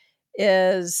that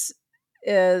is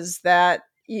that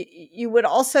you would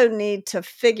also need to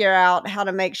figure out how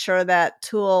to make sure that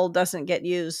tool doesn't get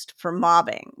used for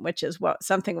mobbing, which is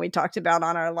something we talked about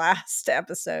on our last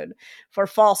episode, for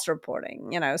false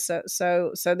reporting.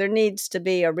 So there needs to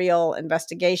be a real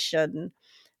investigation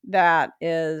that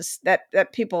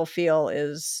people feel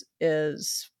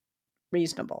is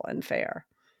reasonable and fair.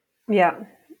 Yeah,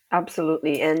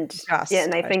 absolutely. And Just,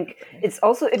 and I think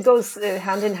it goes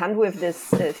hand in hand with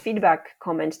this feedback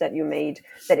comment that you made,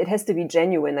 that it has to be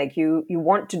genuine. Like you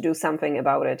want to do something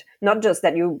about it, not just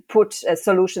that you put a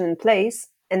solution in place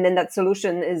and then that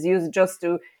solution is used just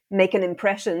to make an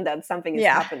impression that something is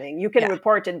happening. You can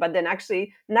report it, but then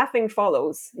actually nothing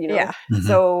follows,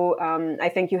 So I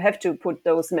think you have to put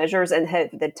those measures and have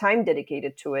the time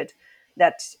dedicated to it,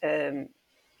 that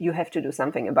you have to do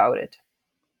something about it.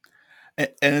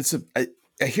 And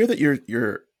I hear that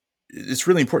you're it's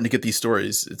really important to get these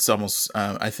stories. It's almost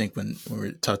I think when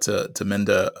we talked to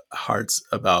Minda Hartz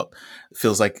about,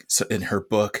 feels like in her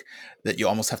book that you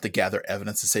almost have to gather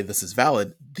evidence to say this is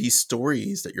valid. These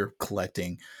stories that you're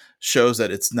collecting shows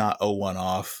that it's not a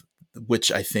one-off,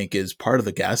 which I think is part of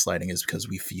the gaslighting, is because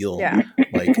we feel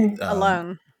like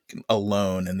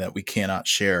alone and that we cannot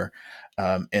share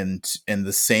and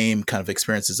the same kind of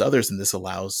experience as others, and this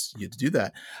allows you to do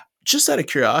that. Just out of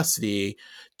curiosity,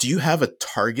 do you have a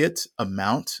target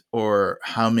amount, or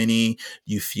how many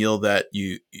you feel that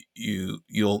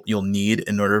you'll need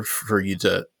in order for you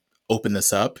to open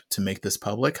this up, to make this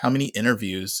public? How many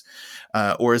interviews,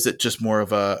 or is it just more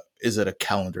of is it a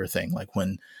calendar thing? Like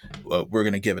when we're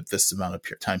going to give it this amount of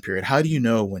time period. How do you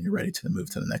know when you're ready to move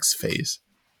to the next phase?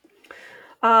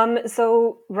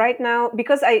 So right now,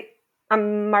 because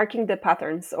I'm marking the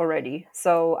patterns already.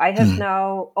 So I have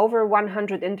now over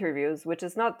 100 interviews, which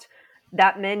is not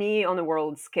that many on a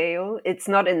world scale. It's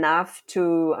not enough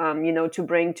to, to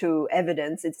bring to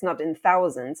evidence. It's not in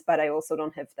thousands, but I also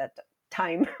don't have that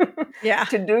time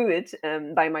to do it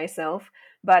by myself.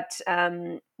 But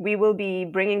we will be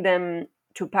bringing them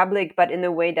to public, but in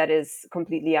a way that is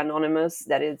completely anonymous,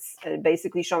 that is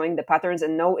basically showing the patterns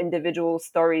and no individual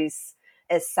stories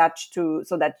as such,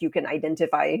 so that you can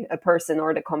identify a person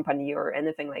or the company or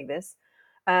anything like this.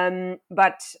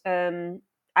 But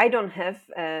I don't have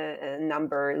a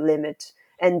number limit,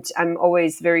 and I'm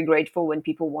always very grateful when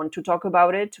people want to talk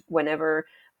about it. Whenever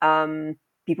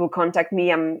people contact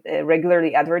me, I'm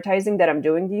regularly advertising that I'm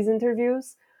doing these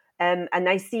interviews, and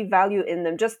I see value in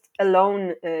them. Just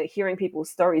alone hearing people's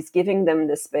stories, giving them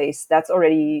the space, that's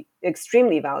already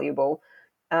extremely valuable.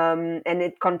 And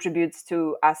it contributes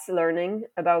to us learning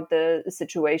about the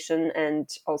situation and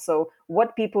also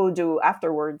what people do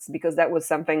afterwards, because that was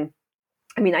something.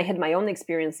 I mean, I had my own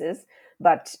experiences,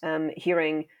 but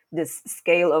hearing this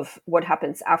scale of what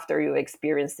happens after you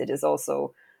experienced it is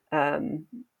also um,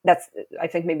 that's. I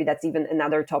think maybe that's even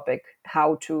another topic: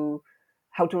 how to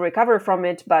recover from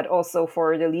it, but also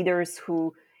for the leaders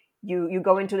who you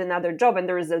go into another job and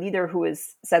there is a leader who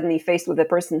is suddenly faced with a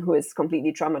person who is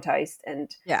completely traumatized,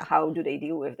 and Yeah. how do they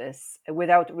deal with this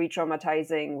without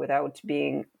re-traumatizing, without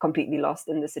being completely lost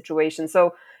in the situation.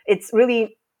 So it's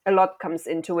really a lot comes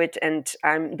into it, and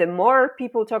the more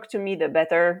people talk to me, the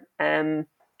better. And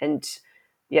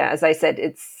yeah, as I said,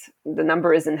 it's the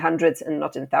number is in hundreds and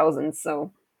not in thousands,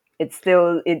 so it's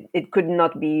still it could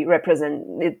not be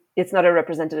it's not a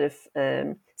representative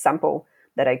sample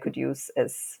that I could use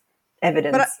as But I,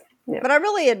 evidence. Yeah. but I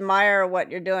really admire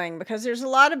what you're doing, because there's a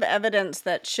lot of evidence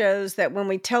that shows that when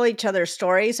we tell each other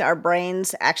stories, our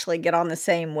brains actually get on the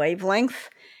same wavelength.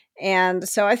 And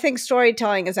so I think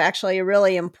storytelling is actually a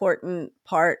really important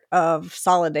part of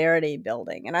solidarity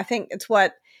building. And I think it's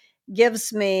what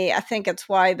I think it's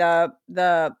why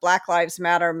the Black Lives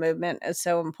Matter movement is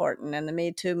so important, and the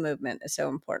Me Too movement is so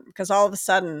important, because all of a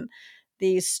sudden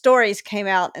these stories came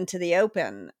out into the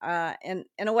open in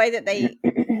a way that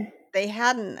they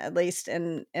hadn't, at least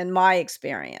in my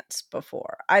experience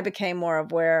before. I became more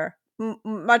aware,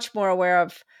 much more aware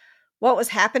of what was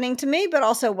happening to me, but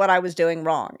also what I was doing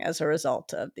wrong as a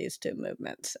result of these two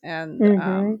movements. And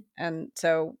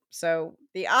so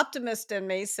the optimist in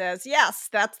me says, yes,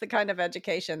 that's the kind of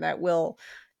education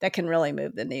that can really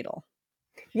move the needle.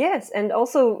 Yes, and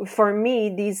also for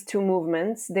me, these two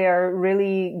movements, they are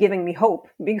really giving me hope,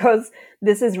 because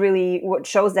this is really what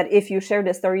shows that if you share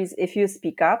the stories, if you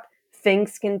speak up,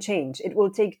 things can change. It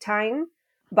will take time,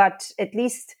 but at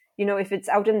least, if it's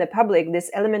out in the public,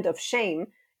 this element of shame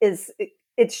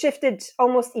it shifted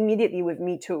almost immediately with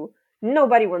Me Too.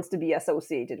 Nobody wants to be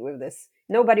associated with this.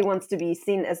 Nobody wants to be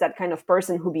seen as that kind of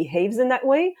person who behaves in that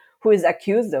way, who is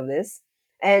accused of this.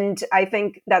 And I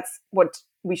think that's what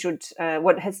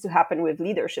has to happen with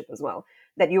leadership as well,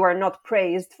 that you are not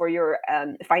praised for your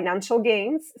financial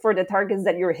gains, for the targets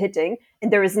that you're hitting,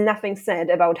 and there is nothing said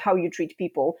about how you treat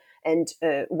people and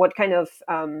what kind of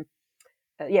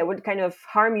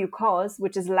harm you cause,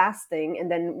 which is lasting,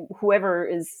 and then whoever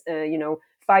is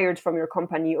fired from your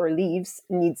company or leaves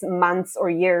needs months or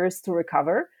years to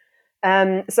recover.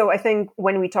 So I think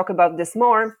when we talk about this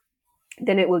more,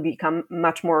 then it will become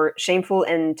much more shameful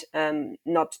and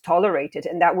not tolerated.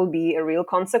 And that will be a real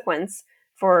consequence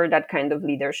for that kind of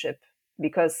leadership.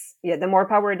 Because, yeah, the more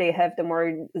power they have, the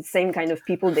more the same kind of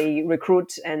people they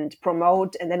recruit and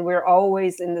promote. And then we're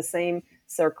always in the same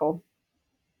circle.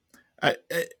 I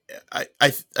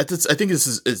think this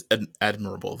is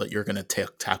admirable that you're going to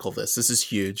tackle this. This is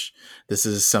huge. This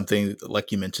is something,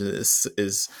 like you mentioned,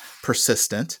 is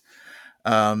persistent.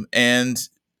 And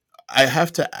I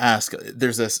have to ask.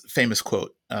 There's this famous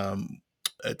quote.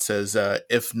 It says,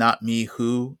 "If not me,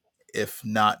 who? If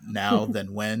not now,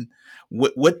 then when?"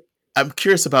 What I'm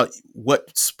curious about,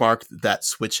 what sparked that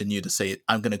switch in you to say,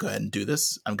 "I'm going to go ahead and do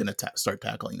this. I'm going to start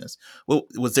tackling this." Well,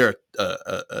 was there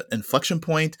a inflection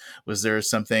point? Was there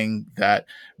something that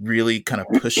really kind of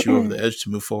pushed you over the edge to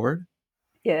move forward?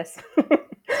 Yes.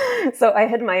 So I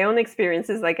had my own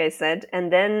experiences, like I said.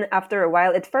 And then after a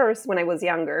while, at first, when I was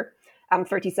younger, I'm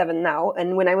 37 now.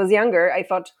 And when I was younger, I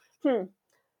thought,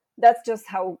 that's just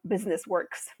how business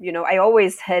works. I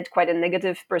always had quite a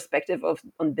negative perspective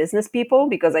on business people,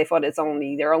 because I thought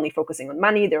they're only focusing on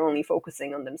money, they're only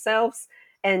focusing on themselves.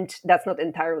 And that's not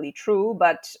entirely true,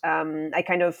 but I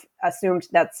kind of assumed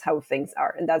that's how things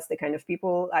are. And that's the kind of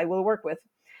people I will work with.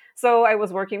 So I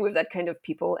was working with that kind of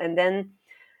people. And then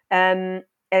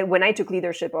and when I took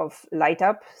leadership of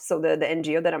Lightup, so the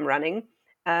NGO that I'm running,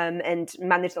 and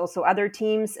managed also other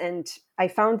teams, and I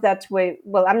found that way,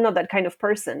 well, I'm not that kind of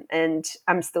person, and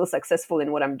I'm still successful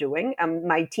in what I'm doing.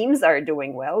 My teams are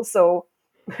doing well, so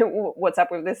what's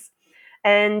up with this?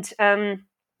 And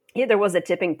yeah, there was a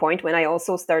tipping point when I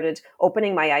also started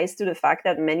opening my eyes to the fact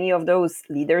that many of those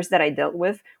leaders that I dealt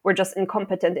with were just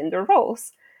incompetent in their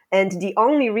roles. And the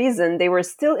only reason they were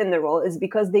still in the role is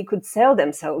because they could sell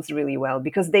themselves really well,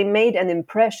 because they made an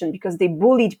impression, because they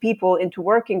bullied people into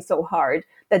working so hard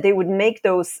that they would make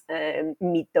those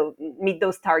meet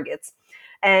those targets.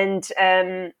 And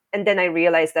then I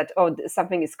realized that, oh,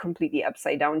 something is completely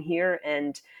upside down here.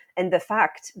 And the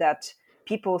fact that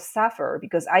people suffer,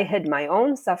 because I had my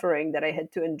own suffering that I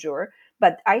had to endure,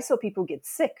 but I saw people get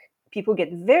sick. People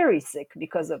get very sick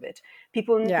because of it. Yeah.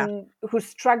 People who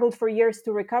struggled for years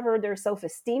to recover their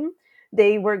self-esteem,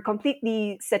 they were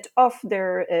completely set off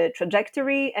their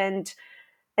trajectory. And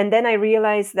then I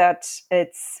realized that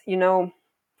it's,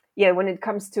 when it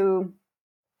comes to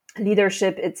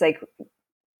leadership, it's like,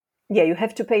 you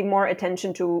have to pay more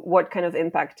attention to what kind of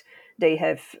impact they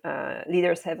have,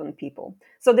 leaders have on people.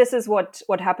 So this is what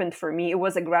happened for me. It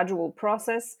was a gradual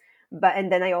process, and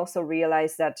then I also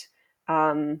realized that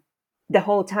the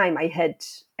whole time I had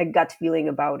a gut feeling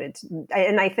about it.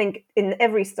 And I think in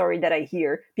every story that I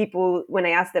hear, people, when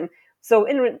I ask them, so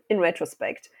in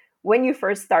retrospect, when you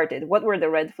first started, what were the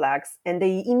red flags? And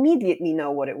they immediately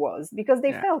know what it was because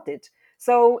they felt it.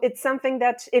 So it's something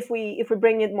that if we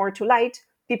bring it more to light,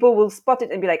 people will spot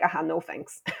it and be like, aha, no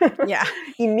thanks. Yeah.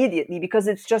 Immediately, because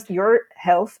it's just your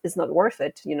health is not worth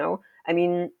it. I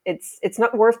mean, it's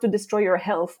not worth to destroy your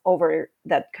health over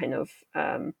that kind of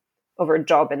over a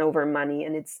job and over money.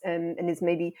 And it's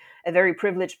maybe a very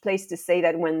privileged place to say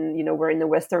that when we're in the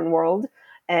Western world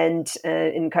and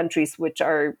in countries which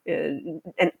are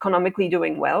economically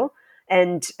doing well.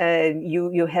 And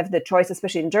you have the choice,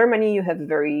 especially in Germany, you have a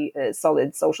very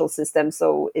solid social system.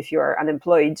 So if you are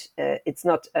unemployed, it's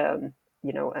not a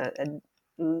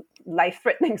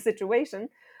life-threatening situation.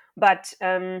 But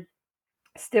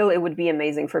still, it would be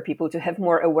amazing for people to have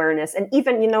more awareness. And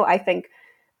even, I think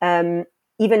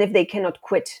even if they cannot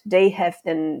quit, they have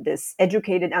then this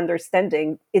educated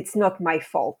understanding. It's not my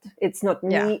fault. It's not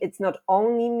me. Yeah. It's not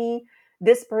only me.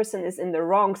 This person is in the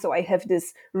wrong. So I have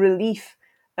this relief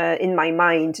in my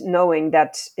mind, knowing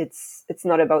that it's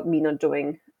not about me not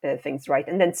doing things right.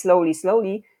 And then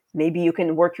slowly, maybe you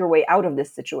can work your way out of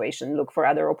this situation, look for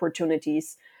other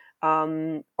opportunities,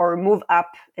 or move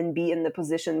up and be in the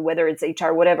position, whether it's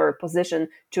HR, whatever position,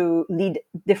 to lead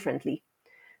differently.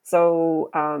 So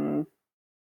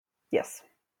yes,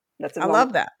 that's a I long.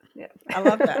 love that. Yeah. I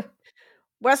love that.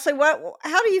 Wesley,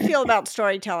 how do you feel about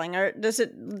storytelling? Or does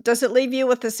it leave you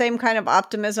with the same kind of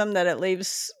optimism that it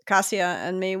leaves Kasia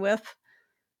and me with?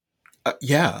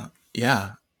 Yeah.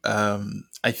 It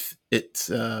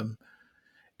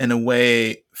in a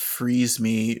way frees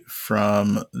me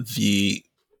from the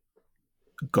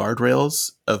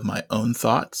guardrails of my own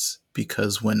thoughts,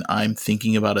 because when I'm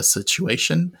thinking about a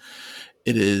situation,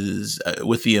 it is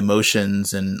with the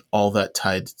emotions and all that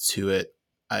tied to it.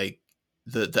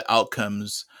 The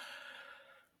outcomes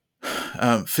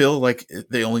feel like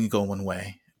they only go one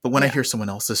way. But when I Yeah. hear someone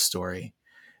else's story,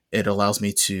 it allows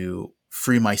me to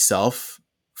free myself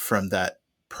from that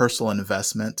personal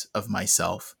investment of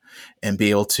myself and be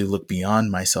able to look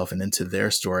beyond myself and into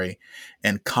their story.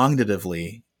 And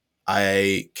cognitively,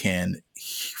 I can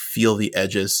feel the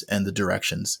edges and the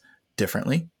directions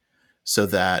differently, so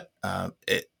that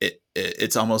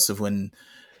it's almost of when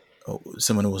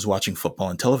someone who was watching football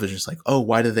on television is like, oh,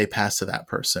 why did they pass to that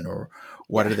person, or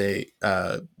why Yeah.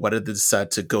 did they decide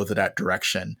to go to that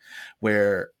direction?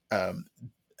 Where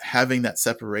having that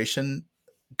separation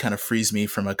kind of frees me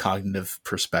from a cognitive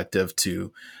perspective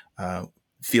to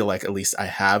feel like at least I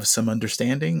have some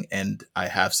understanding and I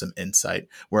have some insight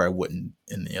where I wouldn't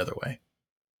in the other way.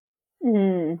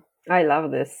 I love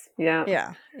this. Yeah.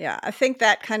 Yeah. Yeah. I think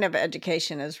that kind of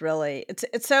education is really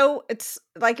it's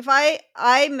like if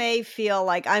I may feel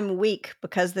like I'm weak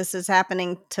because this is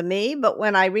happening to me, but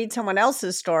when I read someone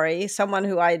else's story, someone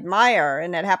who I admire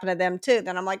and it happened to them too,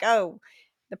 then I'm like, oh,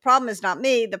 the problem is not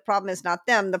me, the problem is not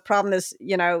them, the problem is,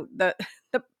 the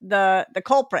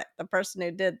culprit, the person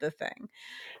who did the thing.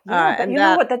 Yeah, but And you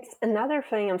know that what? That's another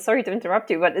thing. I'm sorry to interrupt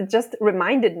you, but it just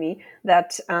reminded me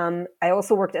that I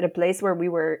also worked at a place where we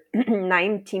were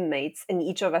 9 teammates, and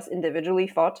each of us individually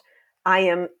thought, I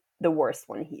am the worst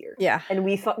one here. yeah. And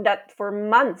we thought that for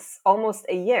months, almost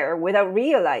a year, without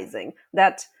realizing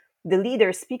that the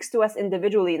leader speaks to us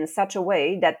individually in such a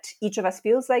way that each of us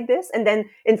feels like this. And then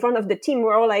in front of the team,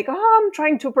 we're all like, oh, I'm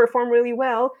trying to perform really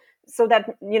well so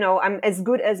that, I'm as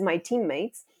good as my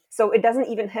teammates. So it doesn't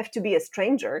even have to be a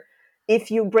stranger.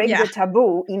 If you break Yeah. the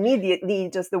taboo,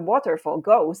 immediately just the waterfall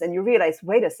goes and you realize,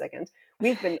 wait a second,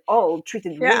 we've been all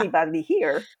treated Yeah. really badly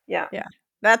here. Yeah. Yeah.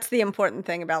 That's the important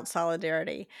thing about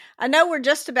solidarity. I know we're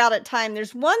just about at time.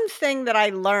 There's one thing that I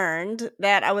learned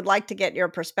that I would like to get your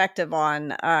perspective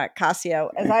on, Casio.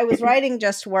 As I was writing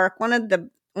Just Work, one of the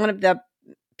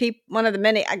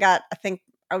many I got, I think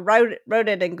I wrote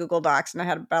it in Google Docs, and I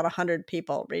had about 100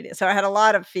 people read it. So I had a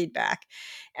lot of feedback.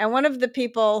 And one of the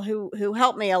people who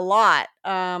helped me a lot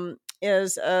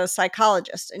is a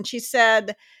psychologist, and she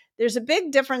said there's a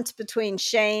big difference between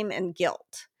shame and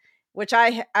guilt, which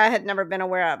I had never been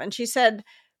aware of. And she said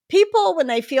people, when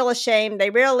they feel ashamed, they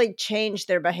rarely change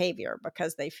their behavior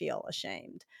because they feel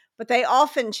ashamed, but they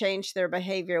often change their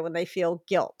behavior when they feel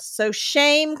guilt. So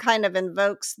shame kind of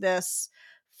invokes this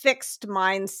fixed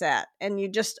mindset and you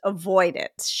just avoid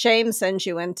it. Shame sends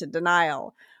you into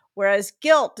denial. Whereas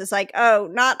guilt is like, oh,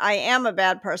 not I am a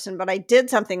bad person, but I did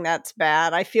something that's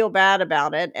bad. I feel bad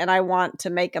about it and I want to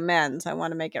make amends. I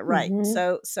want to make it right.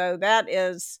 Mm-hmm. So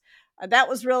that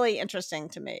was really interesting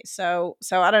to me. So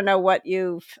I don't know what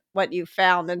you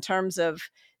found in terms of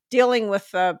dealing with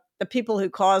the people who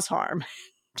cause harm,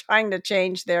 trying to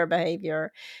change their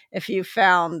behavior. If you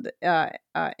found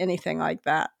anything like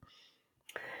that.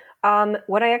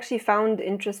 What I actually found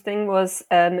interesting was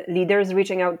leaders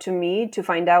reaching out to me to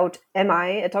find out, am I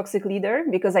a toxic leader?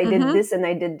 Because I did this and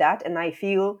I did that and I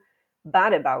feel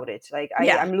bad about it. Like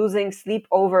I'm losing sleep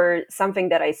over something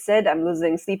that I said. I'm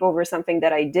losing sleep over something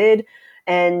that I did.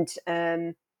 And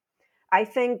I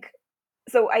think,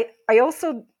 so I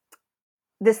also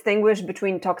distinguish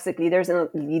between toxic leaders and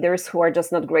leaders who are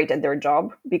just not great at their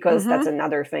job, because that's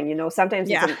another thing, sometimes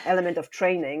it's an element of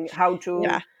training, how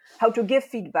to give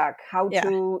feedback, how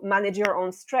to manage your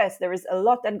own stress. There is a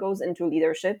lot that goes into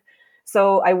leadership.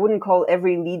 So I wouldn't call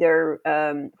every leader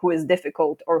who is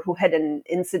difficult or who had an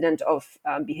incident of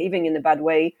behaving in a bad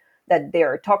way that they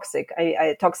are toxic.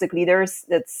 Toxic leaders,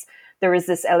 there is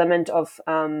this element of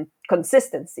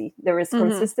consistency. There is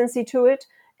consistency to it.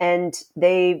 And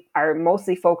they are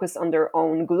mostly focused on their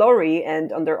own glory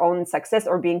and on their own success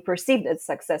or being perceived as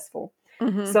successful.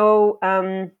 So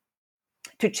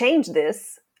to change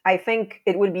this, I think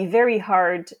it would be very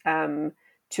hard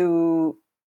to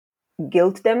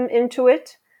guilt them into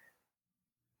it.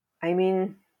 I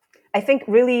mean, I think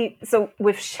really, so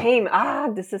with shame,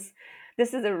 this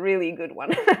is a really good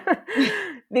one.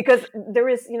 Because there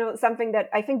is, something that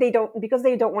I think because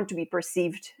they don't want to be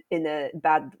perceived in a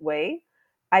bad way.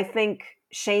 I think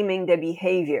shaming the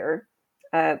behavior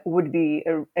would be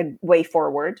a way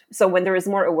forward. So when there is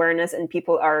more awareness and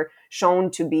people are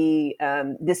shown to be,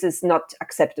 this is not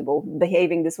acceptable,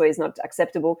 behaving this way is not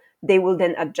acceptable, they will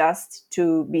then adjust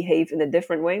to behave in a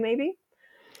different way, maybe.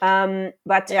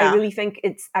 But I really think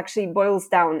it's actually boils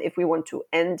down, if we want to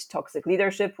end toxic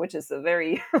leadership, which is a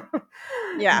very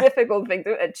difficult thing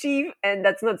to achieve. And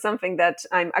that's not something that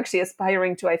I'm actually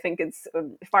aspiring to. I think it's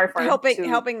far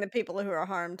helping the people who are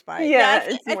harmed by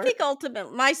it. I think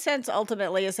ultimately, my sense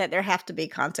ultimately is that there have to be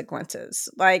consequences.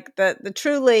 Like the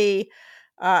truly,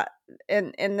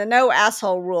 in the no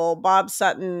asshole rule, Bob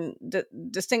Sutton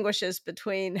distinguishes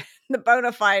between the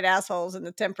bona fide assholes and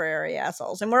the temporary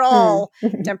assholes, and we're all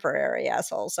temporary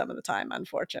assholes some of the time.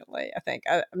 Unfortunately, I think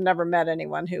I've never met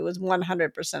anyone who was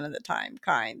 100% of the time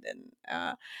kind.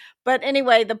 And but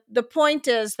anyway, the point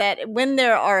is that when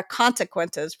there are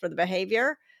consequences for the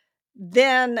behavior,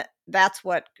 then that's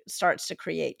what starts to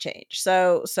create change.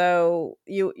 So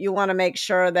you want to make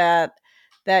sure that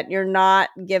you're not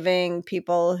giving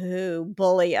people who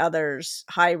bully others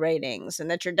high ratings, and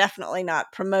that you're definitely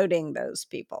not promoting those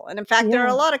people. And in fact, there are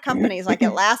a lot of companies, like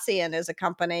Atlassian is a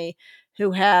company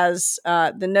who has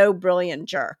the no brilliant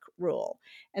jerk rule,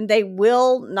 and they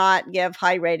will not give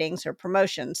high ratings or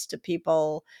promotions to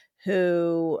people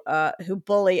who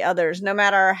bully others, no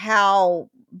matter how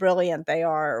brilliant they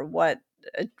are or what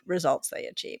results they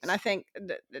achieve. And I think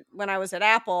that when I was at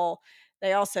Apple,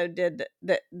 they also did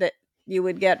that you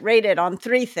would get rated on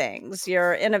three things: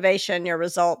 your innovation, your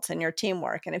results, and your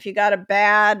teamwork. And if you got a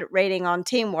bad rating on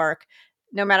teamwork,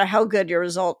 no matter how good your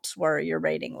results were, your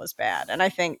rating was bad. And I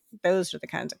think those are the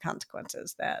kinds of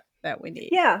consequences that we need.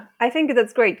 Yeah, I think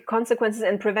that's great. Consequences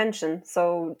and prevention.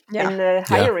 So in the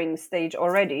hiring stage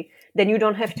already, then you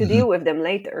don't have to deal with them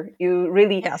later. You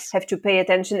really have to pay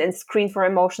attention and screen for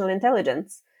emotional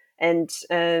intelligence, and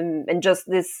just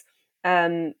this,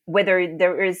 whether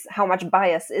there is, how much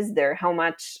bias is there, how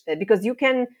much, because you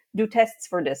can do tests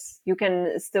for this. You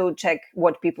can still check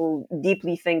what people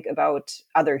deeply think about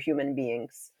other human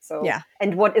beings. So,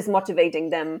 and what is motivating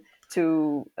them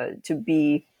to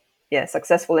be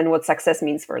successful, and what success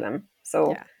means for them.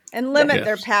 So and limit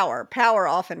their power. Power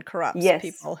often corrupts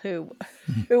people who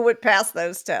would pass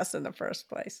those tests in the first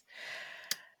place.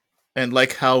 And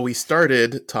like how we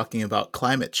started talking about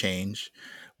climate change,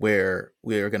 where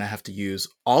we are going to have to use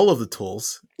all of the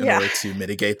tools in order to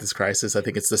mitigate this crisis. I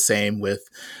think it's the same with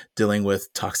dealing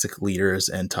with toxic leaders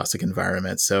and toxic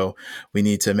environments. So we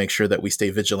need to make sure that we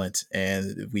stay vigilant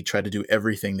and we try to do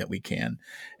everything that we can.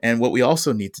 And what we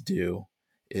also need to do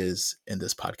is in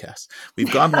this podcast.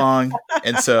 We've gone long,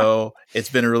 and so it's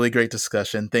been a really great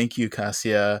discussion. Thank you,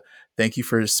 Kasia. Thank you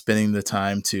for spending the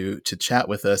time to chat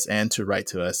with us and to write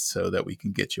to us so that we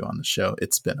can get you on the show.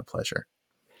 It's been a pleasure.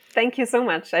 Thank you so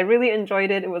much. I really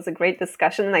enjoyed it. It was a great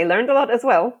discussion, and I learned a lot as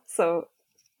well. So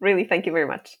really, thank you very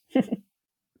much.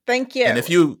 Thank you. And if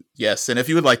you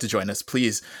would like to join us,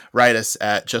 please write us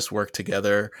at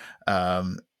justworktogether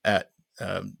at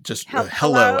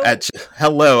hello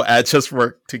at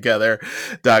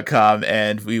justworktogether.com,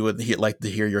 and we would like to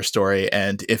hear your story.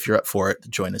 And if you're up for it,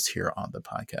 join us here on the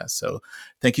podcast. So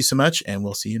thank you so much, and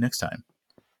we'll see you next time.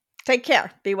 Take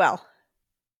care. Be well.